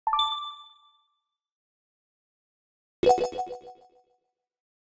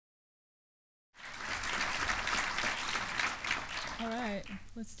All right,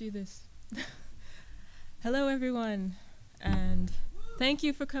 let's do this. Hello, everyone, and thank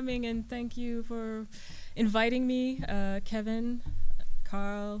you for coming, and thank you for inviting me, Kevin,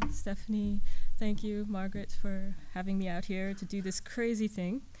 Carl, Stephanie. Thank you, Margaret, for having me out here to do this crazy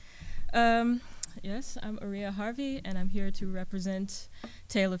thing. Yes, I'm Auriea Harvey, and I'm here to represent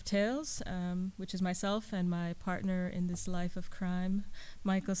Tale of Tales, which is myself and my partner in this life of crime,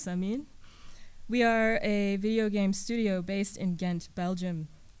 Michaël Samyn. We are a video game studio based in Ghent, Belgium.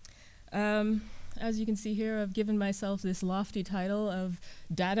 As you can see here, I've given myself this lofty title of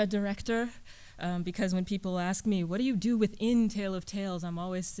data director, because when people ask me, what do you do within Tale of Tales, I'm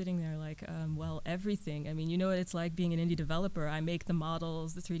always sitting there like, well, everything. I mean, you know what it's like being an indie developer. I make the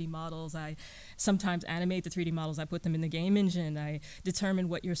models, the 3D models. I sometimes animate the 3D models. I put them in the game engine. I determine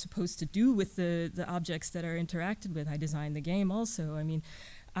what you're supposed to do with the objects that are interacted with. I design the game also. I mean,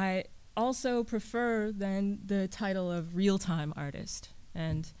 I also prefer then the title of real-time artist.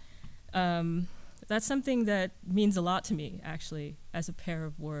 And that's something that means a lot to me, actually, as a pair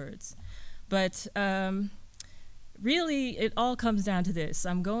of words. But really, it all comes down to this.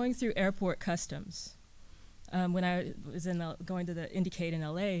 I'm going through airport customs when I was going to the Indiecade in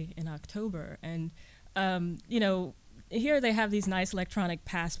LA in October. And, you know, here they have these nice electronic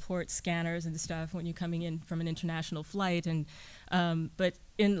passport scanners and stuff when you're coming in from an international flight. And but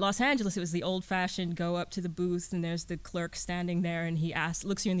in Los Angeles, it was the old-fashioned go up to the booth, and there's the clerk standing there, and he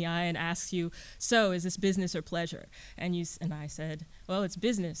looks you in the eye and asks you, so is this business or pleasure? And I said, well, it's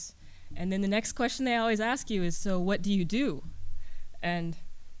business. And then the next question they always ask you is, so what do you do? And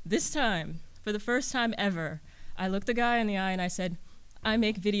this time, for the first time ever, I looked the guy in the eye and I said, I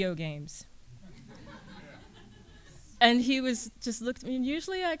make video games. And he was just looked at me, and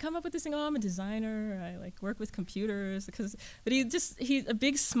usually I come up with this thing, oh, I'm a designer, I like work with computers, but a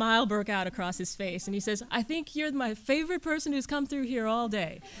big smile broke out across his face, and he says, I think you're my favorite person who's come through here all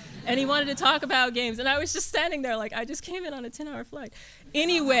day. And he wanted to talk about games, and I was just standing there like, I just came in on a 10-hour flight.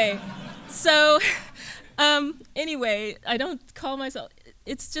 Anyway, so, anyway, I don't call myself,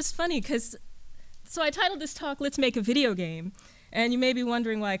 it's just funny, so I titled this talk, Let's Make a Video Game. And you may be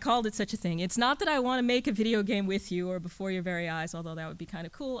wondering why I called it such a thing. It's not that I want to make a video game with you or before your very eyes, although that would be kind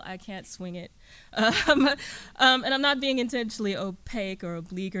of cool. I can't swing it. And I'm not being intentionally opaque or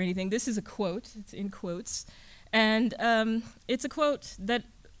oblique or anything. This is a quote. It's in quotes. And it's a quote that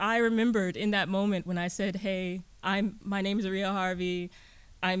I remembered in that moment when I said, hey, my name is Auriea Harvey.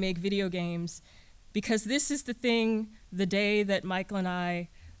 I make video games. Because this is the thing, the day that Michael and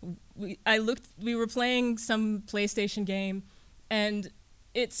we were playing some PlayStation game, and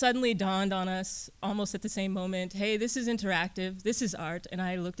it suddenly dawned on us, almost at the same moment, hey, this is interactive, this is art. And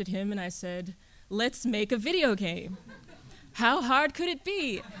I looked at him and I said, let's make a video game. How hard could it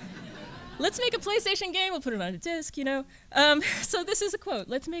be? Let's make a PlayStation game, we'll put it on a disc, you know? So this is a quote,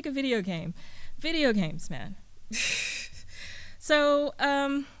 let's make a video game. Video games, man. So,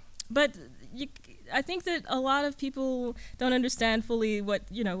 but I think that a lot of people don't understand fully what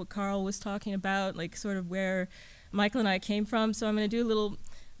Carl was talking about, like sort of where Michael and I came from, so I'm going to do a little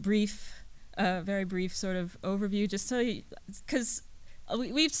brief, very brief sort of overview, just so because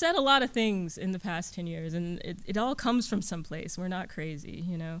we've said a lot of things in the past 10 years, and it all comes from someplace. We're not crazy,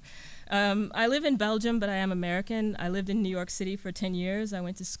 you know. I live in Belgium, but I am American. I lived in New York City for 10 years. I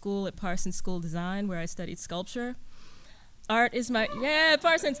went to school at Parsons School of Design, where I studied sculpture. Art is my, yeah,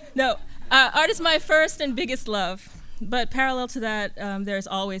 Parsons, no. Art is my first and biggest love, but parallel to that, there's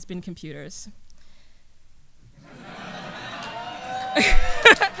always been computers.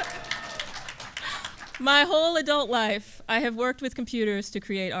 My whole adult life, I have worked with computers to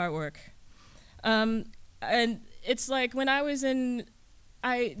create artwork. And it's like when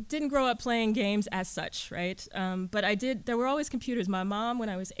I didn't grow up playing games as such, right? But there were always computers. My mom, when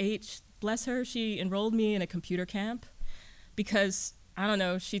I was 8, bless her, she enrolled me in a computer camp because, I don't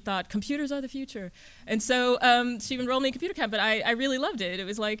know, she thought computers are the future. And so she enrolled me in computer camp, but I really loved it. It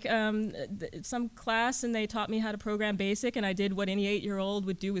was like some class, and they taught me how to program BASIC, and I did what any 8-year-old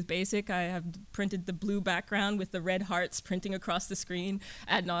would do with BASIC. I have printed the blue background with the red hearts printing across the screen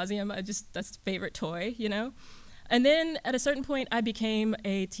ad nauseum. That's favorite toy, you know? And then at a certain point, I became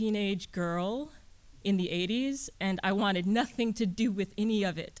a teenage girl in the 80s, and I wanted nothing to do with any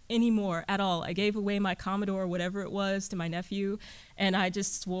of it anymore at all. I gave away my Commodore, whatever it was, to my nephew, and I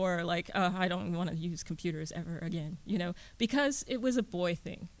just swore, like, oh, I don't want to use computers ever again, you know, because it was a boy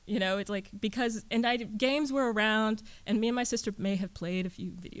thing, you know. It's like, games were around, and me and my sister may have played a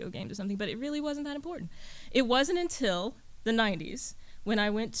few video games or something, but it really wasn't that important. It wasn't until the 90s when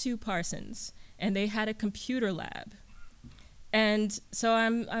I went to Parsons, and they had a computer lab. And so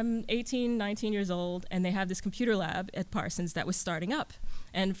I'm 18, 19 years old, and they have this computer lab at Parsons that was starting up.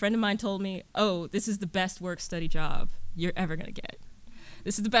 And a friend of mine told me, oh, this is the best work-study job you're ever going to get.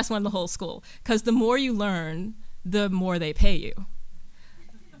 This is the best one in the whole school, because the more you learn, the more they pay you.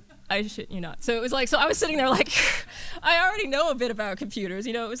 I shit you not. So it was like, so I was sitting there like, I already know a bit about computers.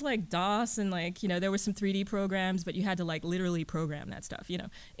 You know, it was like DOS and like, you know, there were some 3D programs, but you had to like literally program that stuff, you know.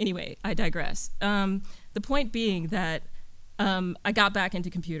 Anyway, I digress. The point being that I got back into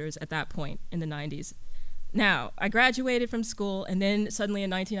computers at that point in the 90s. Now, I graduated from school, and then suddenly in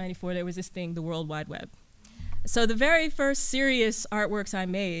 1994, there was this thing, the World Wide Web. So the very first serious artworks I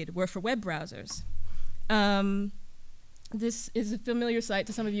made were for web browsers. This is a familiar sight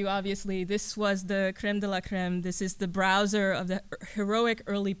to some of you, obviously. This was the creme de la creme. This is the browser of the heroic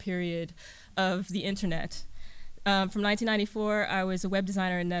early period of the internet. From 1994, I was a web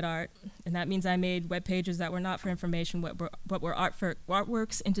designer in NetArt, and that means I made web pages that were not for information, but were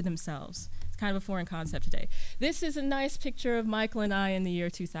artworks into themselves. It's kind of a foreign concept today. This is a nice picture of Michael and I in the year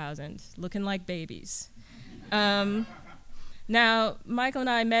 2000, looking like babies. Now, Michael and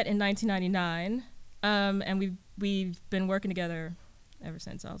I met in 1999, and we've been working together ever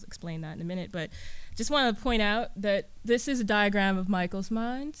since. I'll explain that in a minute, but just want to point out that this is a diagram of Michael's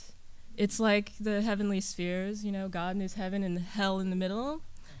mind. It's like the heavenly spheres, you know, God in his heaven and hell in the middle,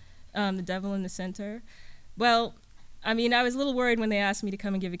 the devil in the center. Well, I mean, I was a little worried when they asked me to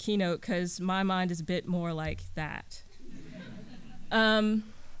come and give a keynote, because my mind is a bit more like that.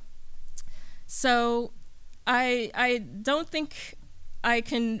 So I don't think I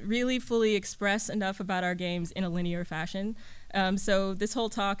can really fully express enough about our games in a linear fashion. So this whole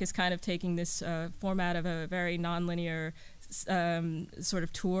talk is kind of taking this format of a very non-linear sort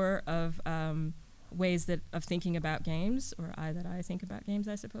of tour of ways of thinking about games, or that I think about games,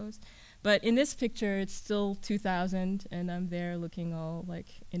 I suppose. But in this picture, it's still 2000, and I'm there looking all like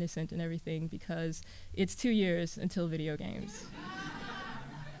innocent and everything, because it's 2 years until video games.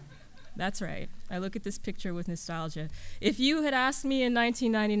 That's right. I look at this picture with nostalgia. If you had asked me in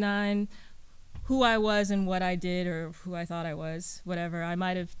 1999 who I was and what I did, or who I thought I was, whatever, I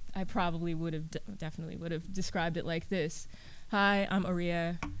probably would have, definitely would have described it like this. Hi, I'm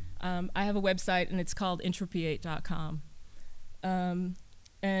Auriea. I have a website, and it's called entropy8.com.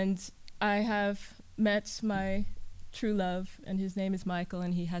 And I have met my true love, and his name is Michael,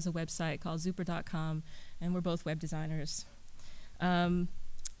 and he has a website called Zooper.com, and we're both web designers.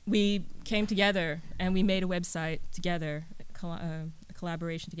 We came together, and we made a website together, a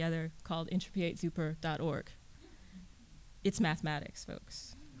collaboration together, called entropy8zooper.org. It's mathematics,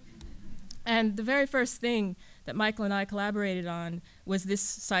 folks. And the very first thing that Michael and I collaborated on was this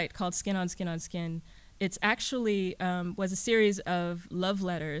site called Skin on Skin on Skin. It's actually was a series of love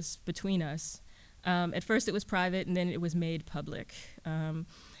letters between us. At first it was private, and then it was made public.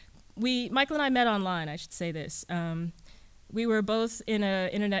 Michael and I met online, I should say this. We were both in an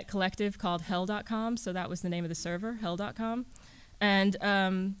internet collective called hell.com, so that was the name of the server, hell.com. And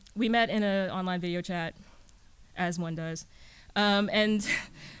we met in an online video chat, as one does. And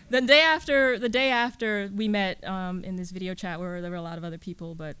the day after we met in this video chat, where there were a lot of other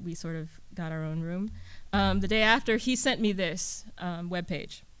people, but we sort of got our own room, the day after, he sent me this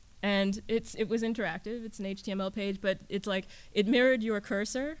webpage. And it was interactive. It's an HTML page, but it's like, it mirrored your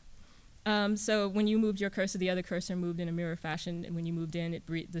cursor. So when you moved your cursor, the other cursor moved in a mirror fashion, and when you moved in,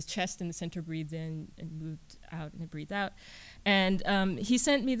 the chest in the center breathed in and moved out, and it breathed out. And he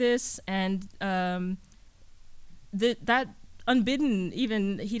sent me this, and that unbidden, he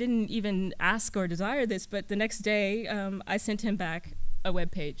didn't even ask or desire this, but the next day I sent him back a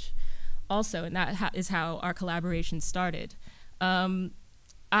web page also, and that is how our collaboration started.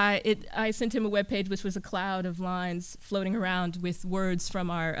 I sent him a web page which was a cloud of lines floating around with words from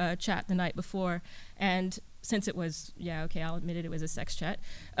our chat the night before, and since it was, yeah, okay, I'll admit it, it was a sex chat.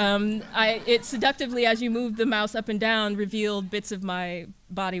 It seductively, as you moved the mouse up and down, revealed bits of my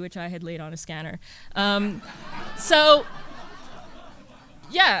body which I had laid on a scanner. So,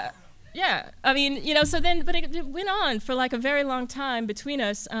 yeah, I mean, you know, so then, but it went on for like a very long time between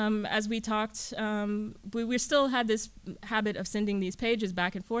us as we talked. We still had this habit of sending these pages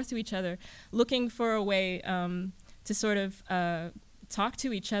back and forth to each other, looking for a way to sort of talk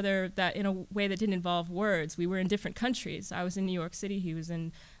to each other that in a way that didn't involve words. We were in different countries. I was in New York City, he was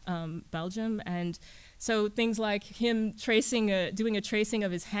in Belgium, and so things like him doing a tracing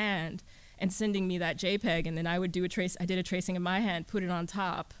of his hand and sending me that JPEG, and then I did a tracing of my hand, put it on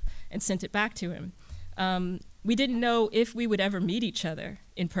top, and sent it back to him. We didn't know if we would ever meet each other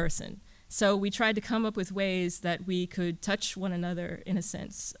in person, so we tried to come up with ways that we could touch one another, in a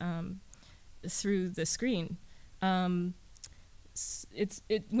sense, through the screen.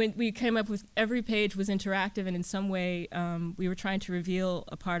 when we came up with every page was interactive, and in some way we were trying to reveal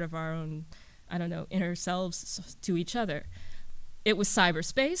a part of our own, I don't know, inner selves to each other. It was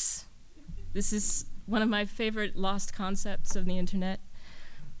cyberspace. This is one of my favorite lost concepts of the internet.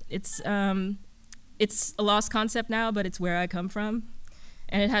 It's a lost concept now, but it's where I come from.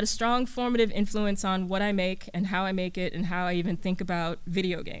 And it had a strong formative influence on what I make and how I make it and how I even think about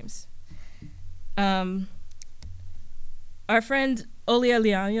video games. Our friend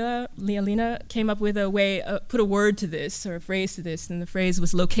Auriea Harvey came up with a way, put a word to this, or a phrase to this, and the phrase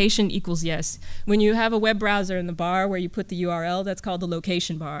was location equals yes. When you have a web browser in the bar where you put the URL, that's called the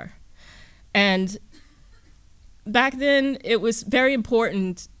location bar. And back then, it was very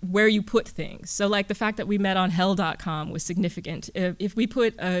important where you put things. So like the fact that we met on hell.com was significant. If we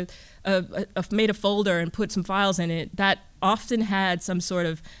put made a folder and put some files in it, that often had some sort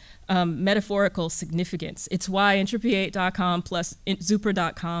of metaphorical significance. It's why entropy8.com plus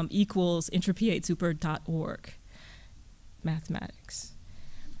zuper.com equals entropy8zuper.org. Mathematics.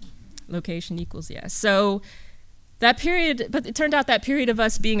 Location equals yes. So that period, but it turned out that period of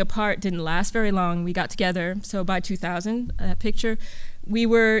us being apart didn't last very long. We got together, so by 2000, that picture, we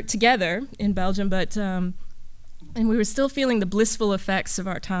were together in Belgium, but and we were still feeling the blissful effects of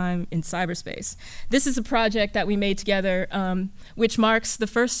our time in cyberspace. This is a project that we made together, which marks the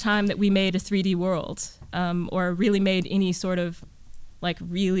first time that we made a 3D world, or really made any sort of like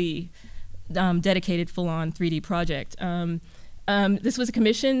really dedicated full-on 3D project. This was a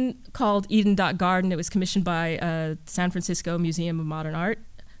commission called Eden.Garden. It was commissioned by San Francisco Museum of Modern Art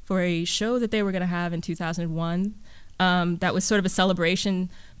for a show that they were going to have in 2001. That was sort of a celebration,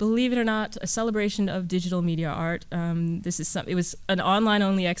 believe it or not, a celebration of digital media art. It was an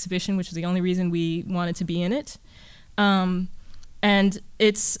online-only exhibition, which was the only reason we wanted to be in it. And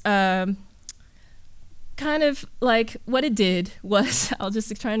it's kind of like what it did was, I'll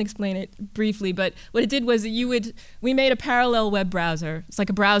just try and explain it briefly, but what it did was we made a parallel web browser. It's like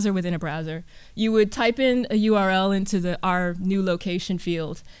a browser within a browser. You would type in a URL into our new location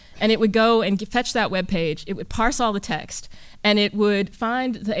field, and it would go and fetch that web page. It would parse all the text, and it would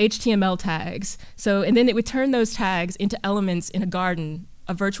find the HTML tags. And then it would turn those tags into elements in a garden,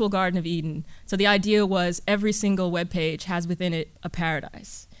 a virtual Garden of Eden. So the idea was every single web page has within it a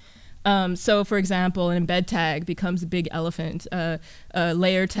paradise. So for example, an embed tag becomes a big elephant, a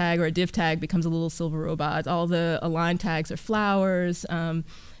layer tag or a div tag becomes a little silver robot, all the align tags are flowers,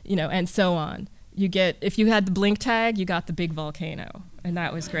 you know, and so on. If you had the blink tag, you got the big volcano, and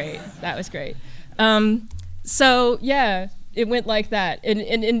that was great, that was great. So yeah, it went like that,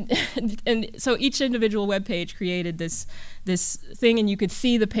 and so each individual web page created this thing, and you could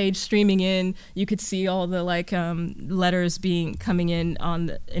see the page streaming in. You could see all the letters coming in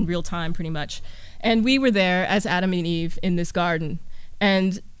in real time, pretty much. And we were there as Adam and Eve in this garden.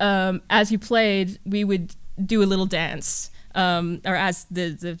 And as you played, we would do a little dance. Or as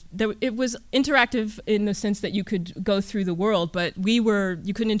it was interactive in the sense that you could go through the world, but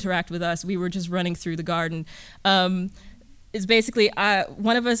you couldn't interact with us. We were just running through the garden. It's basically,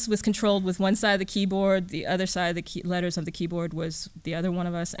 one of us was controlled with one side of the keyboard, the other side of the letters of the keyboard was the other one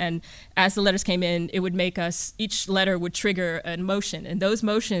of us, and as the letters came in, it would make us, each letter would trigger a motion, and those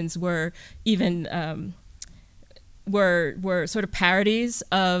motions were even, were sort of parodies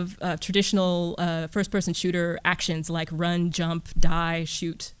of traditional first-person shooter actions like run, jump, die,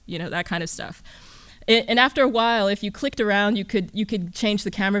 shoot, you know, that kind of stuff. And after a while, if you clicked around, you could change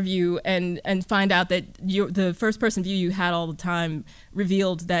the camera view and find out that the first-person view you had all the time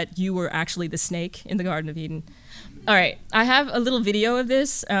revealed that you were actually the snake in the Garden of Eden. All right, I have a little video of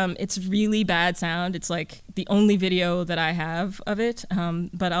this. It's really bad sound. It's like the only video that I have of it,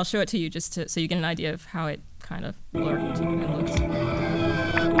 but I'll show it to you just so you get an idea of how it kind of worked and looks.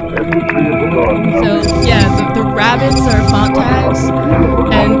 So yeah, the rabbits are font tags,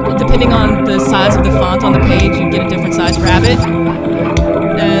 and depending on the size of the font on the page, you get a different size rabbit.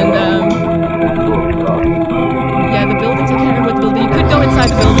 And yeah, the buildings, I can't remember what the building. You could go inside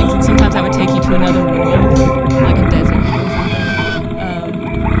the buildings, and sometimes that would take you to another world, like a desert.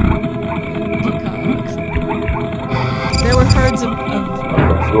 Peacocks. There were herds of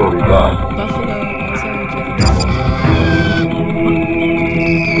buffalo.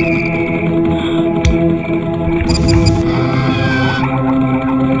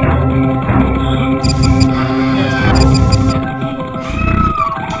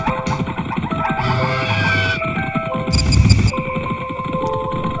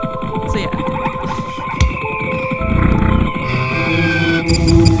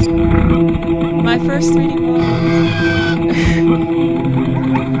 My first 3D world.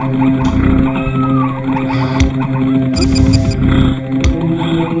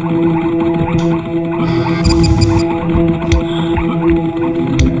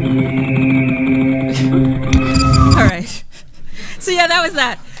 yeah, that was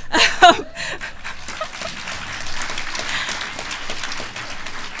that.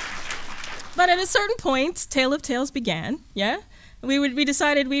 But at a certain point, Tale of Tales began, yeah? We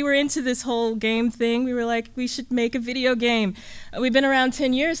decided we were into this whole game thing. We were like, we should make a video game. We've been around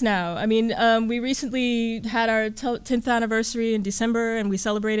 10 years now. I mean, we recently had our 10th anniversary in December, and we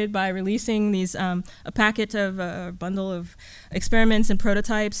celebrated by releasing these a packet of a bundle of experiments and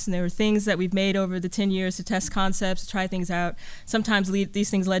prototypes. And there were things that we've made over the 10 years to test concepts, to try things out. Sometimes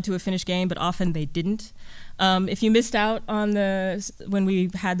these things led to a finished game, but often they didn't. If you missed out on when we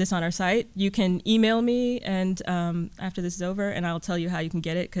had this on our site, you can email me and after this is over, and I'll tell you how you can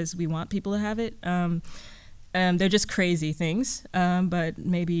get it, because we want people to have it. They're just crazy things, but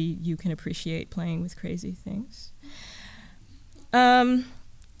maybe you can appreciate playing with crazy things.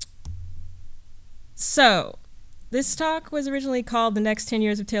 So this talk was originally called The Next 10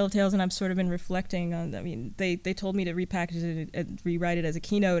 Years of Tale of Tales, and I've sort of been reflecting on, I mean, they told me to repackage it and rewrite it as a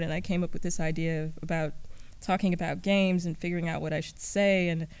keynote, and I came up with this idea about talking about games and figuring out what I should say.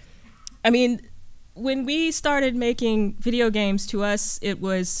 And I mean, when we started making video games, to us, it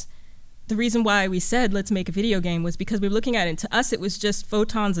was the reason why we said, let's make a video game, was because we were looking at it, and to us, it was just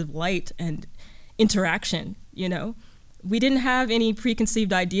photons of light and interaction, you know? We didn't have any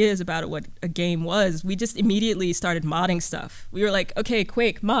preconceived ideas about what a game was. We just immediately started modding stuff. We were like, okay,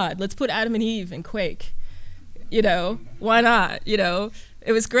 Quake mod, let's put Adam and Eve in Quake. You know, why not, you know?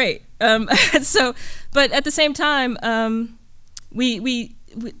 It was great. So, but at the same time, the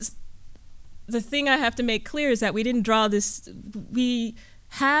thing I have to make clear is that we didn't draw this. We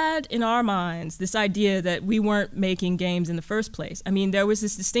had in our minds this idea that we weren't making games in the first place. I mean, there was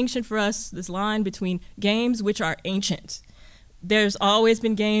this distinction for us, this line between games, which are ancient. There's always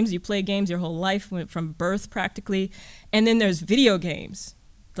been games. You play games your whole life, from birth practically. And then there's video games,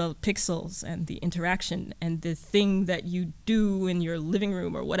 the pixels and the interaction and the thing that you do in your living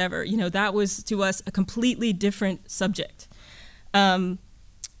room or whatever. You know, that was to us a completely different subject. And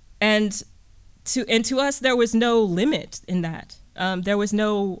to us, there was no limit in that. There was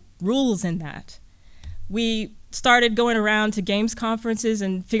no rules in that. We started going around to games conferences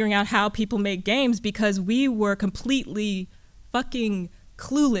and figuring out how people make games because we were completely fucking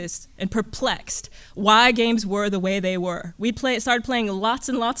clueless and perplexed why games were the way they were. We started playing lots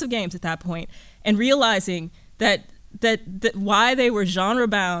and lots of games at that point and realizing that why they were genre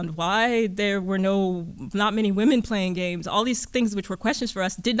bound, why there were not many women playing games, all these things which were questions for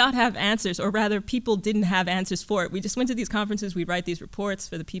us did not have answers, or rather people didn't have answers for it. We just went to these conferences, we'd write these reports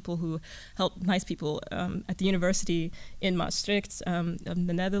for the people who helped, nice people at the university in Maastricht, the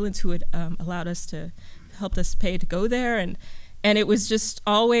Netherlands, who had helped us pay to go there, and it was just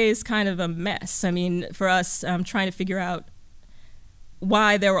always kind of a mess. I mean, for us, trying to figure out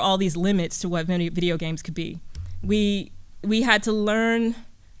why there were all these limits to what video games could be. We had to learn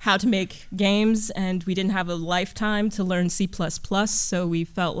how to make games, and we didn't have a lifetime to learn C++, so we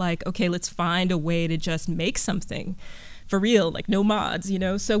felt like, okay, let's find a way to just make something for real, like no mods, you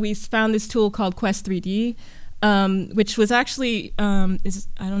know? So we found this tool called Quest 3D, which was actually, I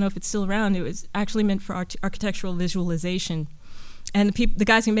don't know if it's still around, it was actually meant for architectural visualization. And the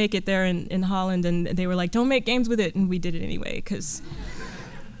guys who make it there in Holland, and they were like, don't make games with it, and we did it anyway, because...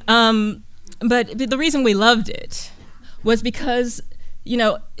 But the reason we loved it was because, you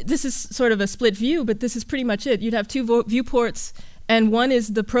know, this is sort of a split view, but this is pretty much it. You'd have two viewports, and one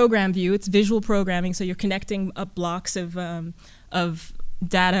is the program view. It's visual programming, so you're connecting up blocks of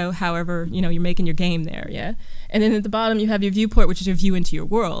data, however, you know, you're making your game there, yeah? And then at the bottom, you have your viewport, which is your view into your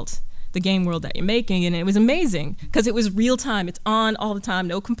world, the game world that you're making, and it was amazing, because it was real time. It's on all the time,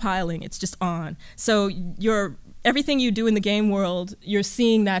 no compiling, it's just on. So everything you do in the game world, you're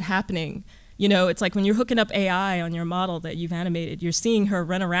seeing that happening. You know, it's like when you're hooking up AI on your model that you've animated, you're seeing her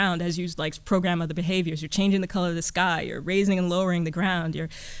run around as you like program other behaviors. You're changing the color of the sky, you're raising and lowering the ground. You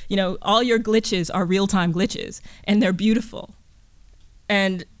know, all your glitches are real-time glitches, and they're beautiful.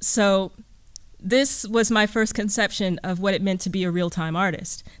 And so this was my first conception of what it meant to be a real-time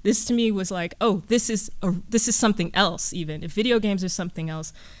artist. This to me was like, oh, this is something else even. If video games are something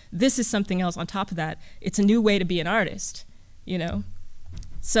else, this is something else on top of that. It's a new way to be an artist, you know?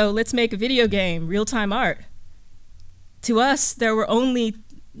 So let's make a video game, real-time art. To us,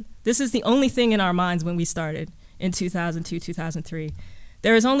 this is the only thing in our minds when we started in 2002, 2003.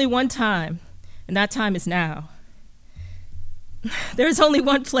 There is only one time, and that time is now. There is only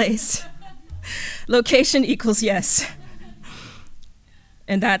one place. Location equals yes.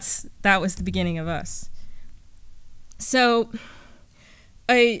 And that was the beginning of us. So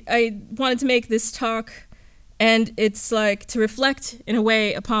I wanted to make this talk, and it's like to reflect in a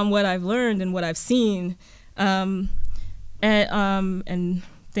way upon what I've learned and what I've seen. and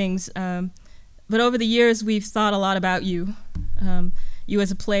things. But over the years, we've thought a lot about you. You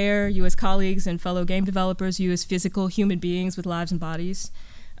as a player, you as colleagues and fellow game developers, you as physical human beings with lives and bodies.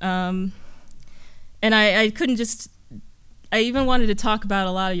 And I couldn't just, I even wanted to talk about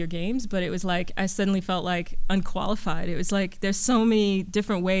a lot of your games, but it was like, I suddenly felt like unqualified. It was like, there's so many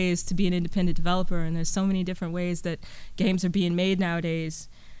different ways to be an independent developer, and there's so many different ways that games are being made nowadays.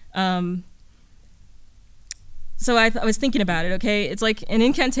 So I was thinking about it, okay? It's like an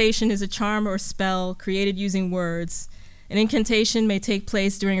incantation is a charm or spell created using words. An incantation may take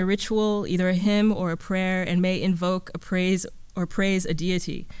place during a ritual, either a hymn or a prayer, and may invoke a praise or praise a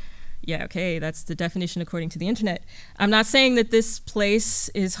deity. Yeah, okay, that's the definition according to the internet. I'm not saying that this place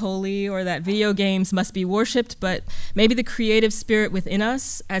is holy or that video games must be worshipped, but maybe the creative spirit within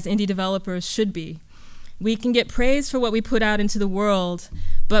us as indie developers should be. We can get praise for what we put out into the world,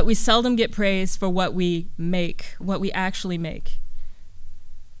 but we seldom get praise for what we make, what we actually make.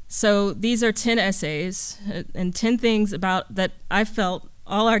 So these are 10 essays and 10 things about that I felt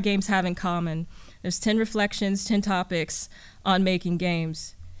all our games have in common. There's 10 reflections, 10 topics on making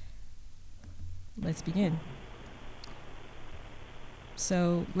games. Let's begin.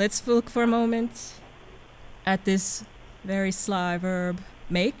 So let's look for a moment at this very sly verb,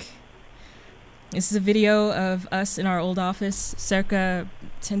 make. This is a video of us in our old office, circa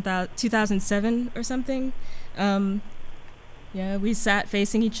 2007 or something. Yeah, we sat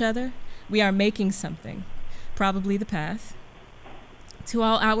facing each other. We are making something, probably the path. To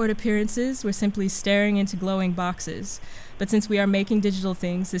all outward appearances, we're simply staring into glowing boxes. But since we are making digital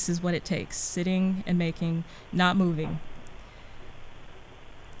things, this is what it takes, sitting and making, not moving.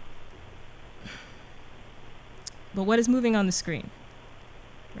 But what is moving on the screen,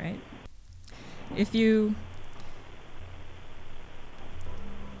 right? If you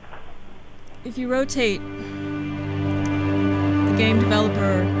rotate the game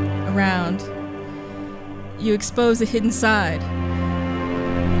developer around, you expose a hidden side.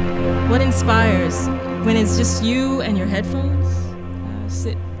 What inspires when it's just you and your headphones? I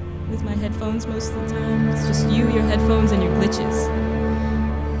sit with my headphones most of the time. It's just you, your headphones, and your glitches.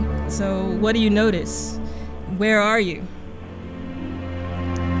 So what do you notice? Where are you?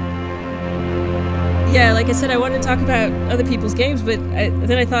 Yeah, like I said, I wanted to talk about other people's games, but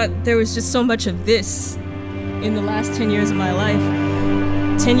then I thought there was just so much of this in the last 10 years of my life.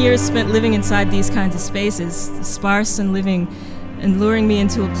 10 years spent living inside these kinds of spaces, sparse and living, and luring me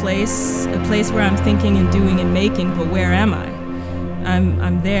into a place where I'm thinking and doing and making, but where am I?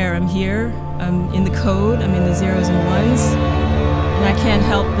 I'm there, I'm here, I'm in the code, I'm in the zeros and ones, and I can't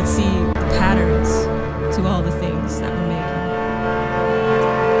help but see the patterns to all the things that we're making.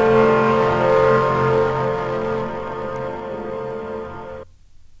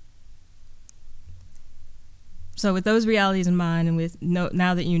 So with those realities in mind, and with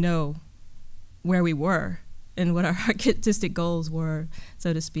now that you know where we were and what our artistic goals were,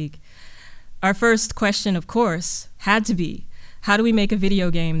 so to speak, our first question, of course, had to be, how do we make a video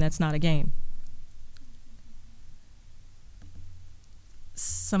game that's not a game?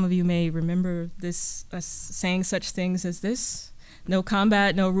 Some of you may remember us saying such things as this: no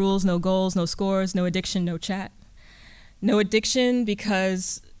combat, no rules, no goals, no scores, no addiction, no chat. No addiction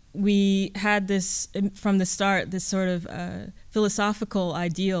because we had this, from the start, this sort of philosophical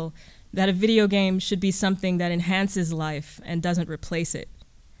ideal that a video game should be something that enhances life and doesn't replace it.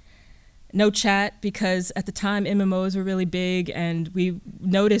 No chat because at the time MMOs were really big, and we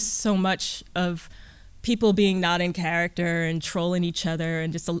noticed so much of people being not in character and trolling each other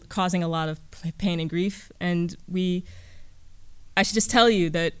and just causing a lot of pain and grief. And I should just tell you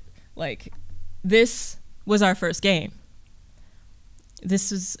that, like, this was our first game.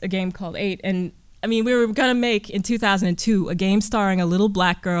 This was a game called 8, and I mean, we were gonna make, in 2002, a game starring a little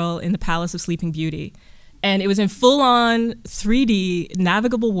black girl in the Palace of Sleeping Beauty. And it was in full-on 3D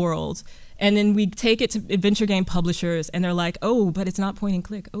navigable world. And then we take it to adventure game publishers, and they're like, oh, but it's not point and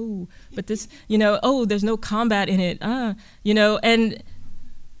click. Oh, but this, you know, oh, there's no combat in it. You know, and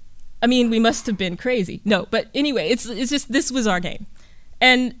I mean, we must have been crazy. No, but anyway, it's just, this was our game.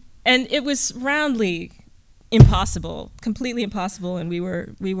 And it was roundly impossible, completely impossible, and we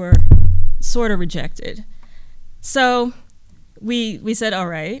were sort of rejected. So we said, all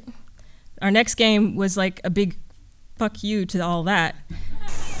right. Our next game was like a big fuck you to all that,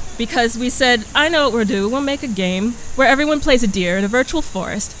 because we said, I know what we'll do. We'll make a game where everyone plays a deer in a virtual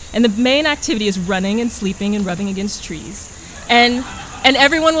forest, and the main activity is running and sleeping and rubbing against trees, and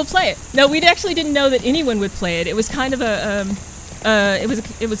everyone will play it. No, we actually didn't know that anyone would play it. It was kind of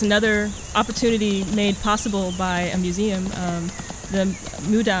it was another opportunity made possible by a museum. The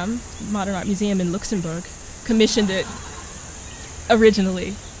Mudam, Modern Art Museum in Luxembourg, commissioned it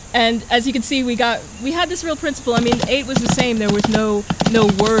originally. And as you can see, we had this real principle. I mean, 8 was the same. There was no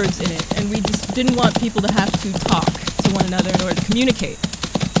words in it, and we just didn't want people to have to talk to one another in order to communicate.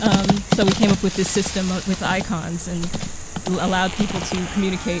 So we came up with this system with icons and allowed people to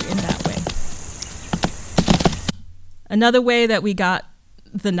communicate in that way. Another way that we got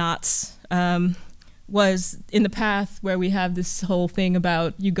the knots was in the path, where we have this whole thing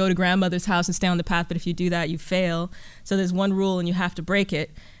about you go to grandmother's house and stay on the path, but if you do that, you fail. So there's one rule and you have to break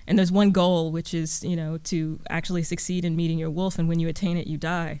it. And there's one goal, which is, you know, to actually succeed in meeting your wolf, and when you attain it, you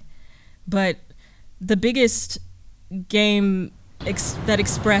die. But the biggest game that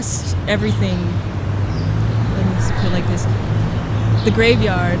expressed everything, let me just put it like this, the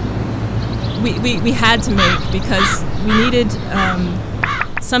graveyard, we had to make, because we needed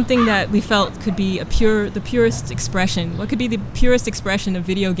something that we felt could be the purest expression. What could be the purest expression of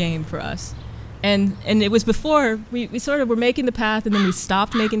video game for us? And it was before we sort of were making the path, and then we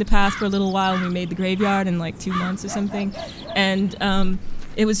stopped making the path for a little while, and we made the graveyard in like 2 months or something. And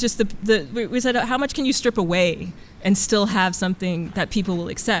it was just we said, how much can you strip away and still have something that people will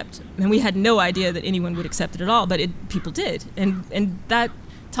accept? And we had no idea that anyone would accept it at all, but people did, and that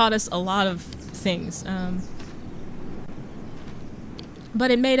taught us a lot of things.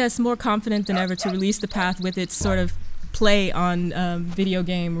 But it made us more confident than ever to release the path with its sort of play on video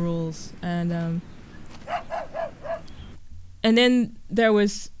game rules. And then there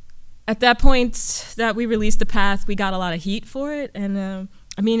was, at that point that we released the path, we got a lot of heat for it. And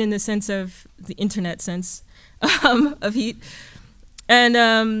I mean, in the sense of the internet sense of heat.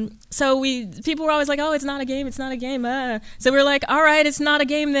 And so people were always like, oh, it's not a game, it's not a game. So we were like, all right, it's not a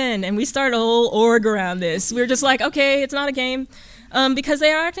game then. And we started a whole org around this. We were just like, okay, it's not a game. Because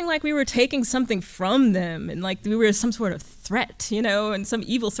they are acting like we were taking something from them, and like we were some sort of threat, you know, and some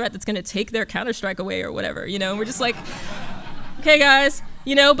evil threat that's going to take their Counter-Strike away or whatever, you know. And we're just like, okay, guys,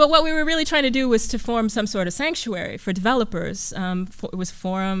 you know. But what we were really trying to do was to form some sort of sanctuary for developers. It was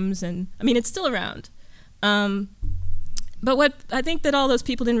forums, and I mean, it's still around. But what I think that all those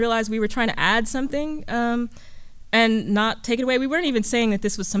people didn't realize, we were trying to add something and not take it away. We weren't even saying that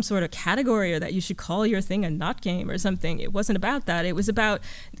this was some sort of category or that you should call your thing a not game or something. It wasn't about that. It was about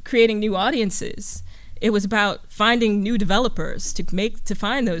creating new audiences. It was about finding new developers to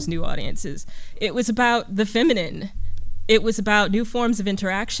find those new audiences. It was about the feminine. It was about new forms of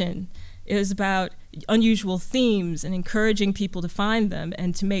interaction. It was about unusual themes and encouraging people to find them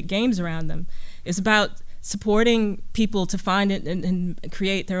and to make games around them. It was about supporting people to find it and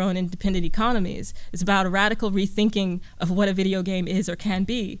create their own independent economies. It's about a radical rethinking of what a video game is or can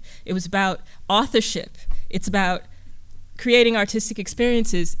be. It was about authorship. It's about creating artistic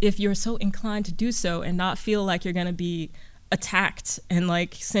experiences if you're so inclined to do so, and not feel like you're going to be attacked and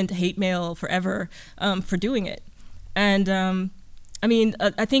like sent hate mail forever for doing it. And I mean,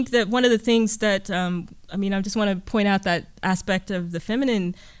 I think that one of the things that, I mean, I just want to point out that aspect of the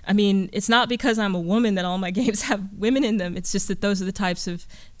feminine. I mean, it's not because I'm a woman that all my games have women in them. It's just that those are the types of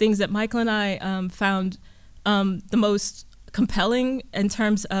things that Michael and I found the most compelling in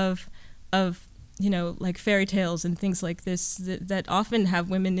terms of you know, like fairy tales and things like this that often have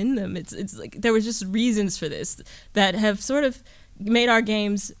women in them. It's like there were just reasons for this that have sort of made our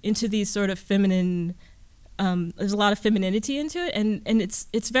games into these sort of feminine. There's a lot of femininity into it, and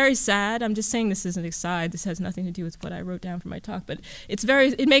it's very sad. I'm just saying this as an aside. This has nothing to do with what I wrote down for my talk, but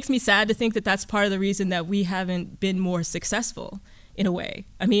it makes me sad to think that that's part of the reason that we haven't been more successful in a way.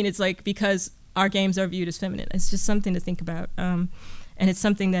 I mean, it's like because our games are viewed as feminine. It's just something to think about, and it's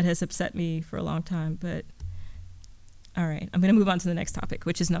something that has upset me for a long time. But all right, I'm going to move on to the next topic,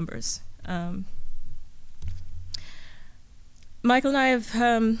 which is numbers. Michael and I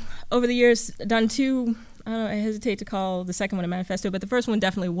have, over the years, done two. I hesitate to call the second one a manifesto, but the first one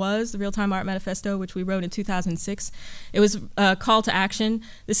definitely was the Real-Time Art Manifesto, which we wrote in 2006. It was a call to action.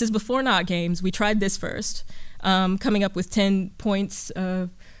 This is before Not Games. We tried this first, coming up with 10 points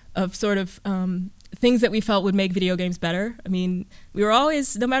of sort of things that we felt would make video games better. I mean, we were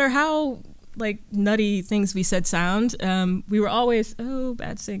always, no matter how like nutty things we said sound, we were always, oh,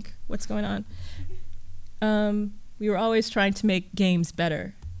 bad sync, what's going on? We were always trying to make games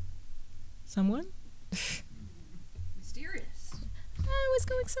better. Someone? Mysterious. Oh, it was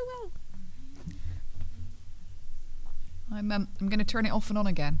going so well. I'm going to turn it off and on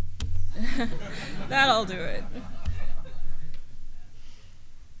again. That'll do it.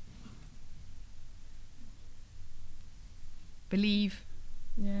 Believe.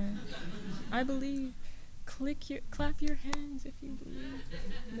 Yeah. I believe. Clap your hands if you believe.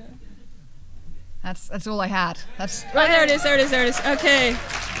 No. That's all I had. That's right, there it is, there it is, there it is. Okay.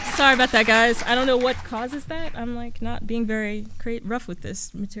 Sorry about that, guys. I don't know what causes that. I'm like not being very rough with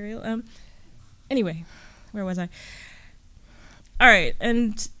this material. Anyway, where was I? All right,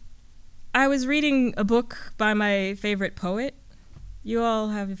 and I was reading a book by my favorite poet. You all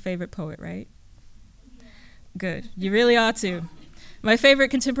have a favorite poet, right? Good. You really ought to. My favorite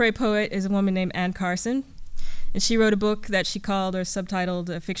contemporary poet is a woman named Anne Carson. And she wrote a book that she called or subtitled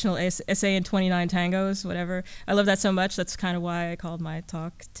A Fictional Essay in 29 Tangos, whatever. I love that so much. That's kind of why I called my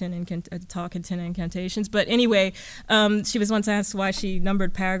talk Talk in 10 Incantations. But anyway, she was once asked why she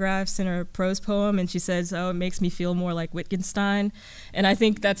numbered paragraphs in her prose poem, and she says, oh, it makes me feel more like Wittgenstein. And I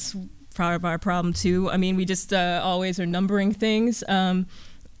think that's part of our problem, too. I mean, we just always are numbering things.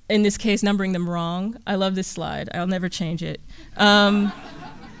 In this case, numbering them wrong. I love this slide. I'll never change it.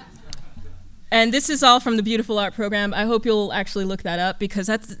 And this is all from the Beautiful Art program. I hope you'll actually look that up, because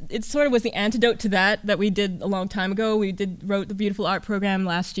it sort of was the antidote to that we did a long time ago. We wrote the Beautiful Art program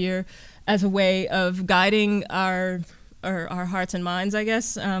last year as a way of guiding our hearts and minds, I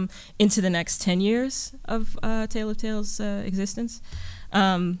guess, into the next 10 years of Tale of Tales existence.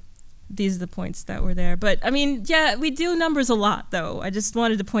 These are the points that were there. But, I mean, yeah, we do numbers a lot, though. I just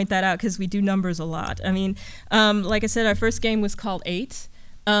wanted to point that out because we do numbers a lot. I mean, like I said, our first game was called 8.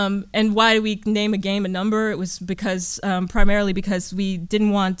 And why do we name a game a number? It was because primarily because we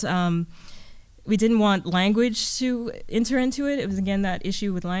didn't want language to enter into it. It was again that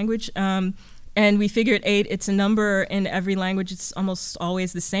issue with language. And we figured 8, it's a number in every language. It's almost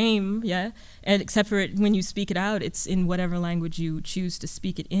always the same, yeah. And except for when you speak it out, it's in whatever language you choose to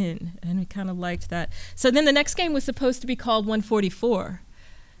speak it in. And we kind of liked that. So then the next game was supposed to be called 144.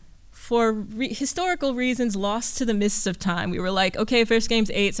 For historical reasons lost to the mists of time, we were like, okay, first game's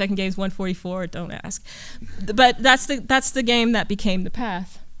 8, second game's 144, don't ask. But that's the game that became the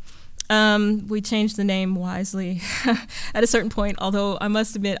path. We changed the name wisely at a certain point, although I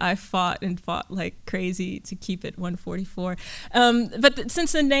must admit I fought like crazy to keep it 144. But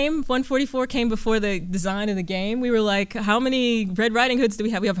since the name 144 came before the design of the game, we were like, how many Red Riding Hoods do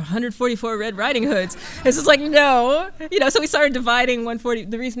we have? We have 144 Red Riding Hoods. It's just like, no. So we started dividing 140.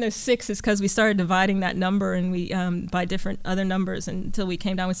 The reason there's 6 is because we started dividing that number and we by different other numbers until we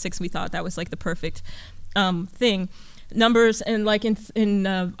came down with 6. We thought that was like the perfect thing. Numbers, and like in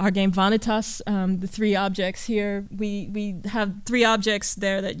our game Vanitas, the 3 objects here, we have 3 objects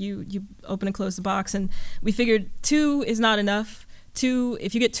there that you open and close the box, and we figured 2 is not enough. 2,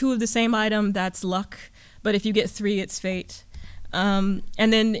 if you get 2 of the same item, that's luck, but if you get 3, it's fate. And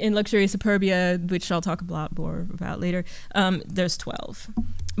then in Luxurious Superbia, which I'll talk a lot more about later, there's 12.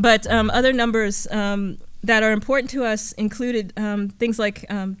 But other numbers that are important to us included things like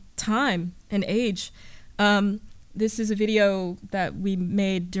time and age. This is a video that we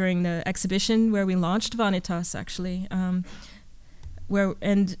made during the exhibition where we launched Vanitas, actually.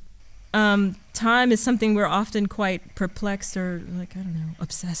 Time is something we're often quite perplexed or, like, I don't know,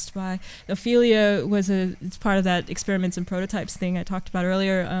 obsessed by. Ophelia it's part of that experiments and prototypes thing I talked about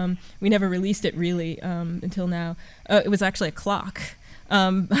earlier. We never released it, really, until now. It was actually a clock. A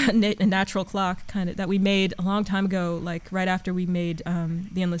natural clock kind of that we made a long time ago, like right after we made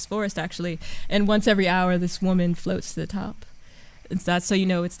The Endless Forest, actually. And once every hour, this woman floats to the top. That's so you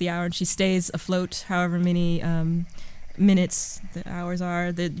know it's the hour, and she stays afloat however many minutes the hours are.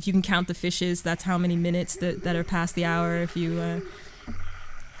 If you can count the fishes, that's how many minutes that are past the hour.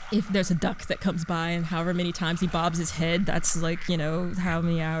 If there's a duck that comes by and however many times he bobs his head, that's like, how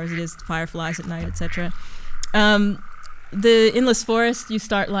many hours it is. Fireflies at night, etc. The Endless Forest, you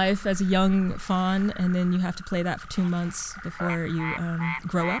start life as a young fawn, and then you have to play that for 2 months before you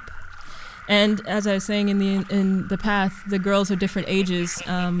grow up. And as I was saying in the path, the girls are different ages,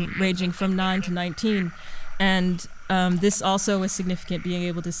 ranging from 9 to 19. And this also was significant, being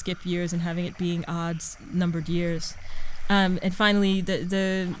able to skip years and having it being odd-numbered years. And finally,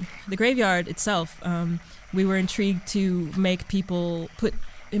 the graveyard itself, we were intrigued to make people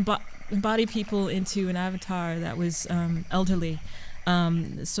embody people into an avatar that was elderly,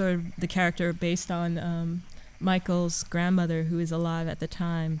 sort of the character based on Michael's grandmother, who is alive at the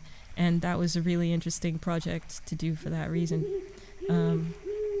time, and that was a really interesting project to do for that reason.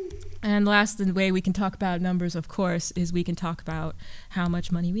 And last, the way we can talk about numbers, of course, is we can talk about how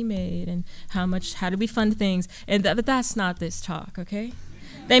much money we made and how did we fund things, but that's not this talk, okay?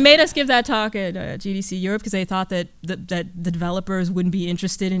 They made us give that talk at GDC Europe because they thought that the developers wouldn't be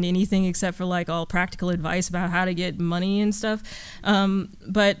interested in anything except for like all practical advice about how to get money and stuff.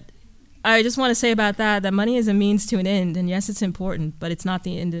 But I just want to say about that money is a means to an end, and yes, it's important, but it's not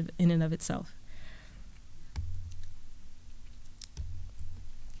the end in and of itself.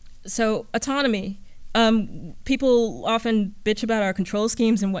 So autonomy. People often bitch about our control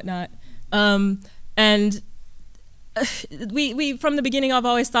schemes and whatnot. And we from the beginning, I've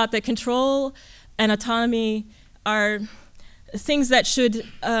always thought that control and autonomy are things that should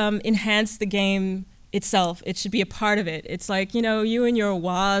enhance the game itself. It should be a part of it. It's like, you know, you and your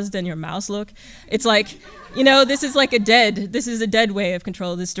WASD and your mouse look. It's like, you know, this is a dead way of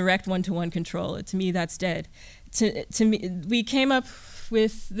control, this direct one-to-one control. To me, that's dead. To me, we came up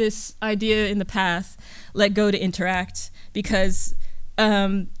with this idea in the path, let go to interact, because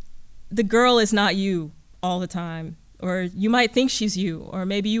the girl is not you all the time. Or you might think she's you, or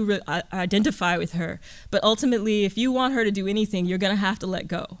maybe you identify with her. But ultimately, if you want her to do anything, you're going to have to let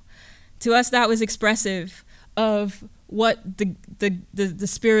go. To us, that was expressive of what the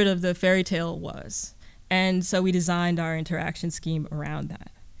spirit of the fairy tale was. And so we designed our interaction scheme around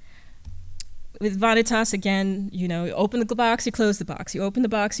that. With Vanitas, again, you know, you open the box, you close the box. You open the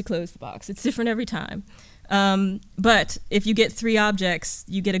box, you close the box. It's different every time. But if you get 3 objects,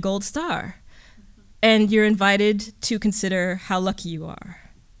 you get a gold star. And you're invited to consider how lucky you are.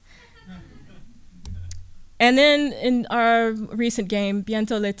 And then in our recent game,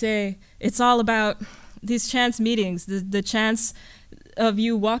 Bientôt l'été, it's all about these chance meetings, the chance of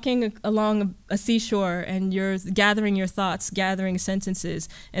you walking along a seashore and you're gathering your thoughts, gathering sentences,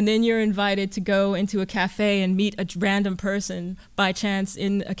 and then you're invited to go into a cafe and meet a random person by chance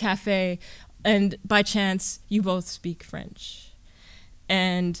in a cafe, and by chance you both speak French.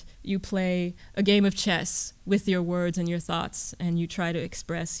 And you play a game of chess with your words and your thoughts, and you try to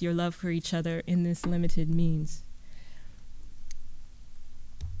express your love for each other in this limited means.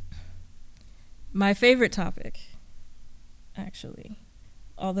 My favorite topic, actually,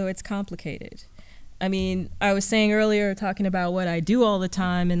 although it's complicated. I mean, I was saying earlier, talking about what I do all the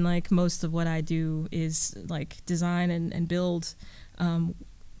time, and like most of what I do is like design and build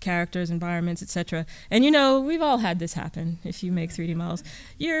characters, environments, etc. And you know, we've all had this happen. If you make 3D models,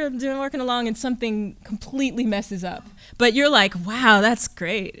 you're working along and something completely messes up, but you're like, wow, that's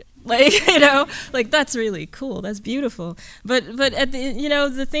great. Like, you know, like that's really cool. That's beautiful. But at the, you know,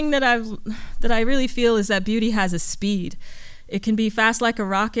 the thing that I really feel is that beauty has a speed. It can be fast like a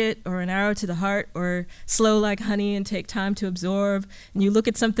rocket, or an arrow to the heart, or slow like honey and take time to absorb. And you look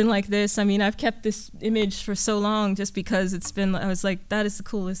at something like this. I mean, I've kept this image for so long just because it's been, I was like, that is the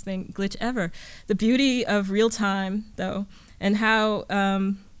coolest glitch ever. The beauty of real time, though, and how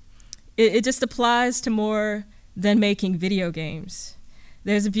it just applies to more than making video games.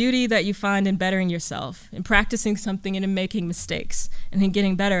 There's a beauty that you find in bettering yourself, in practicing something and in making mistakes, and in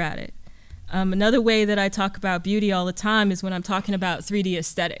getting better at it. Another way that I talk about beauty all the time is when I'm talking about 3D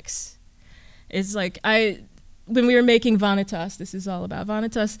aesthetics. It's like, when we were making Vanitas, this is all about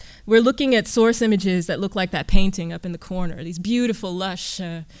Vanitas, we're looking at source images that look like that painting up in the corner, these beautiful, lush,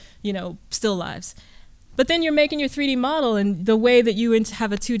 you know, still lives. But then you're making your 3D model, and the way that you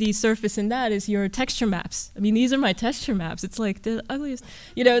have a 2D surface in that is your texture maps. I mean, these are my texture maps. It's like the ugliest,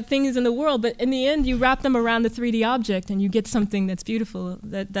 you know, things in the world. But in the end, you wrap them around the 3D object, and you get something that's beautiful,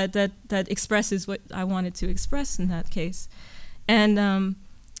 that expresses what I wanted to express in that case. And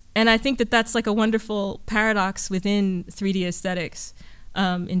I think that that's like a wonderful paradox within 3D aesthetics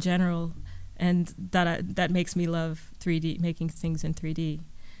in general, and that makes me love 3D, making things in 3D.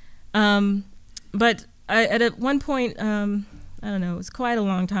 But at one point, I don't know, it was quite a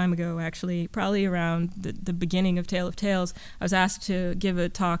long time ago, actually, probably around the beginning of Tale of Tales, I was asked to give a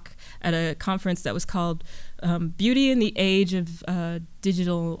talk at a conference that was called Beauty in the Age of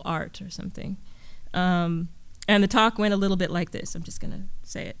Digital Art or something. And the talk went a little bit like this. I'm just going to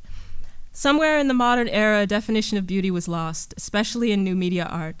say it. Somewhere in the modern era, a definition of beauty was lost, especially in new media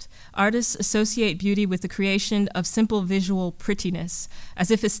art. Artists associate beauty with the creation of simple visual prettiness, as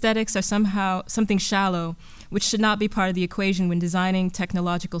if aesthetics are somehow something shallow, which should not be part of the equation when designing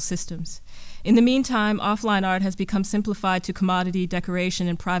technological systems. In the meantime, offline art has become simplified to commodity, decoration,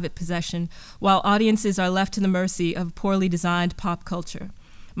 and private possession, while audiences are left to the mercy of poorly designed pop culture.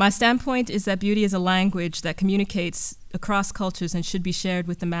 My standpoint is that beauty is a language that communicates across cultures and should be shared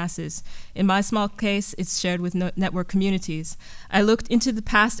with the masses. In my small case, it's shared with network communities. I looked into the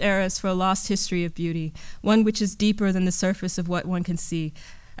past eras for a lost history of beauty, one which is deeper than the surface of what one can see.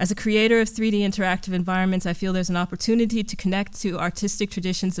 As a creator of 3D interactive environments, I feel there's an opportunity to connect to artistic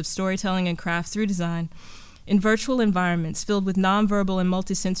traditions of storytelling and craft through design. In virtual environments filled with nonverbal and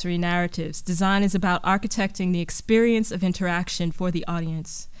multisensory narratives, design is about architecting the experience of interaction for the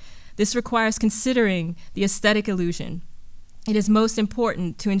audience. This requires considering the aesthetic illusion. It is most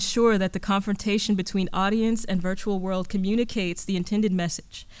important to ensure that the confrontation between audience and virtual world communicates the intended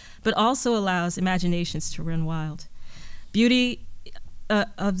message, but also allows imaginations to run wild. Beauty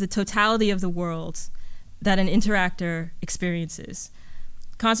of the totality of the world that an interactor experiences.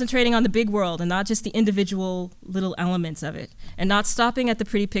 Concentrating on the big world and not just the individual little elements of it, and not stopping at the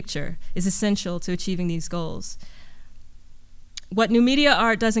pretty picture, is essential to achieving these goals. What new media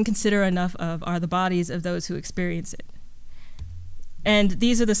art doesn't consider enough of are the bodies of those who experience it. And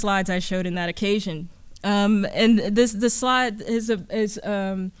these are the slides I showed in that occasion. And this slide is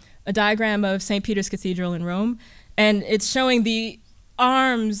a diagram of St. Peter's Cathedral in Rome, and it's showing the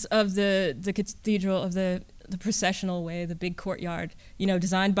arms of the cathedral, of the processional way, the big courtyard, you know,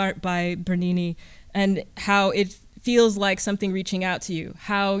 designed by Bernini, and how it feels like something reaching out to you,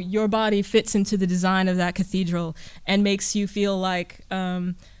 how your body fits into the design of that cathedral and makes you feel like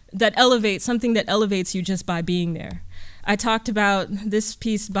something that elevates you just by being there. I talked about this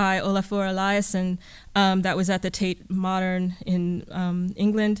piece by Olafur Eliasson that was at the Tate Modern in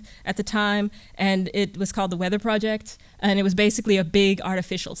England at the time, and it was called The Weather Project, and it was basically a big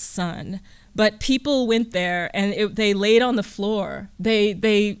artificial sun. But people went there and they laid on the floor.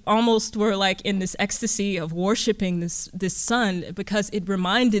 They almost were like in this ecstasy of worshiping this sun because it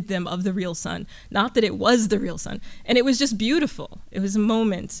reminded them of the real sun, not that it was the real sun. And it was just beautiful. It was a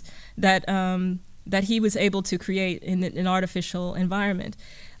moment that that he was able to create in an artificial environment.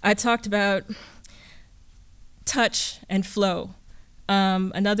 I talked about touch and flow,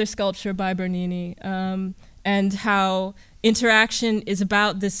 another sculpture by Bernini, and how interaction is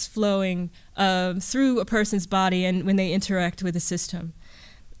about this flowing through a person's body and when they interact with a system.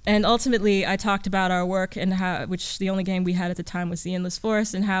 And ultimately, I talked about our work and how, which the only game we had at the time was The Endless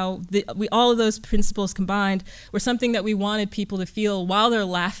Forest, and how all of those principles combined were something that we wanted people to feel while they're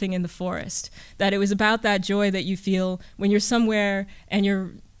laughing in the forest. That it was about that joy that you feel when you're somewhere and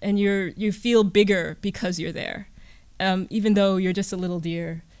you feel bigger because you're there, even though you're just a little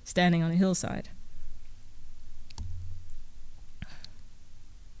deer standing on a hillside.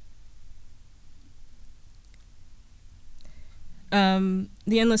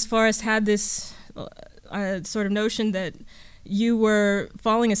 The Endless Forest had this sort of notion that you were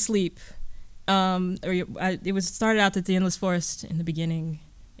falling asleep, it started out that the Endless Forest in the beginning,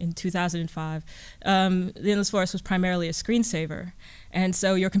 in 2005, the Endless Forest was primarily a screensaver. And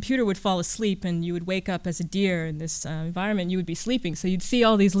so your computer would fall asleep and you would wake up as a deer in this environment, you would be sleeping. So you'd see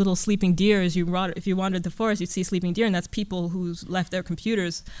all these little sleeping deer as if you wandered the forest, you'd see sleeping deer, and that's people who's left their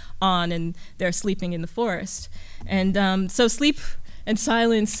computers on and they're sleeping in the forest. And so sleep and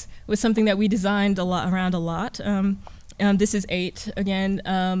silence was something that we designed around a lot. This is 8, again,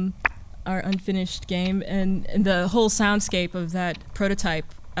 our unfinished game, and the whole soundscape of that prototype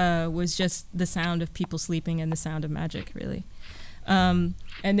was just the sound of people sleeping and the sound of magic, really. And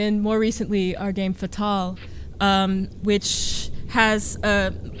then more recently, our game Fatale, which has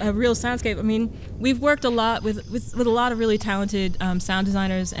a real soundscape. I mean, we've worked a lot with a lot of really talented sound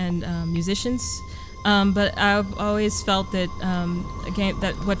designers and musicians, but I've always felt that a game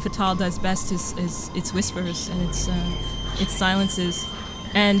that what Fatale does best is its whispers and its silences.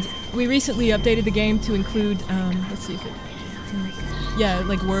 And we recently updated the game to include, let's see if it, yeah,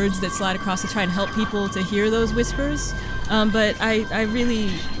 like words that slide across to try and help people to hear those whispers. But I really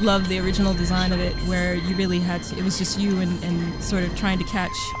love the original design of it, where you really had to, it was just you and sort of trying to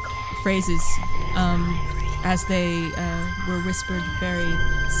catch phrases as they were whispered very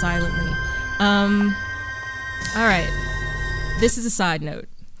silently. All right, this is a side note.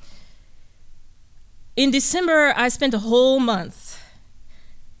 In December, I spent a whole month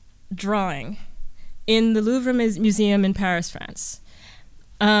drawing in the Louvre Museum in Paris, France.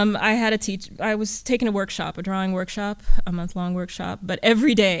 I was taking a workshop, a drawing workshop, a month-long workshop, but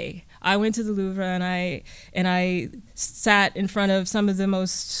every day I went to the Louvre and I sat in front of some of the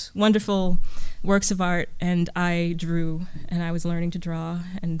most wonderful works of art, and I drew, and I was learning to draw,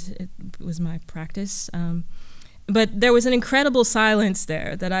 and it was my practice. But there was an incredible silence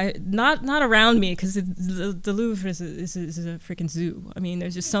there that not around me, because the Louvre is a freaking zoo. I mean,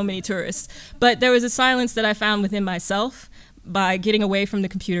 there's just so many tourists. But there was a silence that I found within myself by getting away from the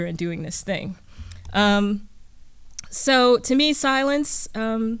computer and doing this thing. So to me, silence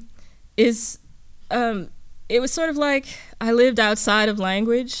it was sort of like I lived outside of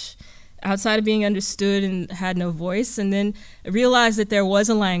language, outside of being understood, and had no voice, and then I realized that there was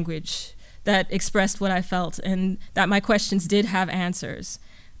a language that expressed what I felt, and that my questions did have answers.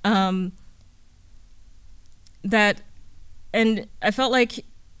 And I felt like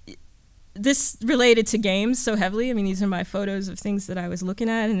this related to games so heavily. I mean, these are my photos of things that I was looking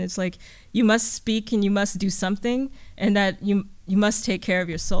at, and it's like, you must speak and you must do something, and that you must take care of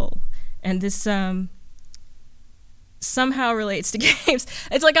your soul. And this, somehow relates to games.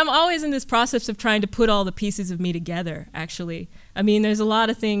 It's like I'm always in this process of trying to put all the pieces of me together, actually. I mean, there's a lot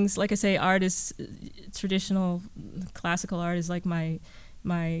of things, like I say, art is, traditional classical art is like my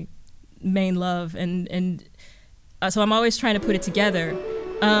main love, and so I'm always trying to put it together.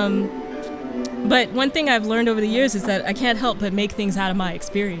 But one thing I've learned over the years is that I can't help but make things out of my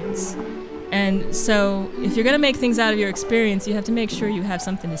experience. And so if you're going to make things out of your experience, you have to make sure you have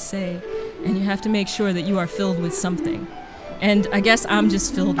something to say, and you have to make sure that you are filled with something. And I guess I'm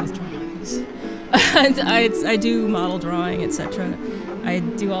just filled with drawings. And I do model drawing, etc. I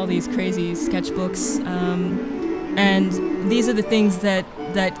do all these crazy sketchbooks. And these are the things that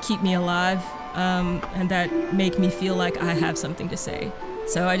keep me alive, and that make me feel like I have something to say.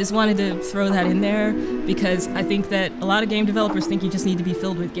 So I just wanted to throw that in there, because I think that a lot of game developers think you just need to be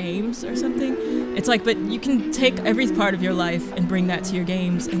filled with games or something. It's like, but you can take every part of your life and bring that to your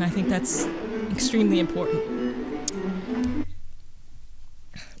games, and I think that's extremely important.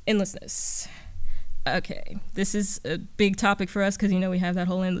 Endlessness. Okay, this is a big topic for us because, you know, we have that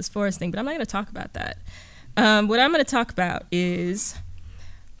whole endless forest thing, but I'm not going to talk about that. What I'm going to talk about is,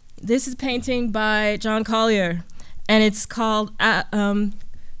 this is a painting by John Collier, and it's called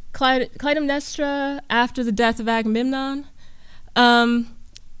Clytemnestra After the Death of Agamemnon. And,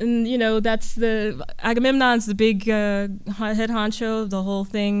 you know, that's Agamemnon's the big head honcho of the whole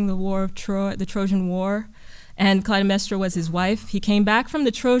thing, the War of Troy, the Trojan War. And Clytemnestra was his wife. He came back from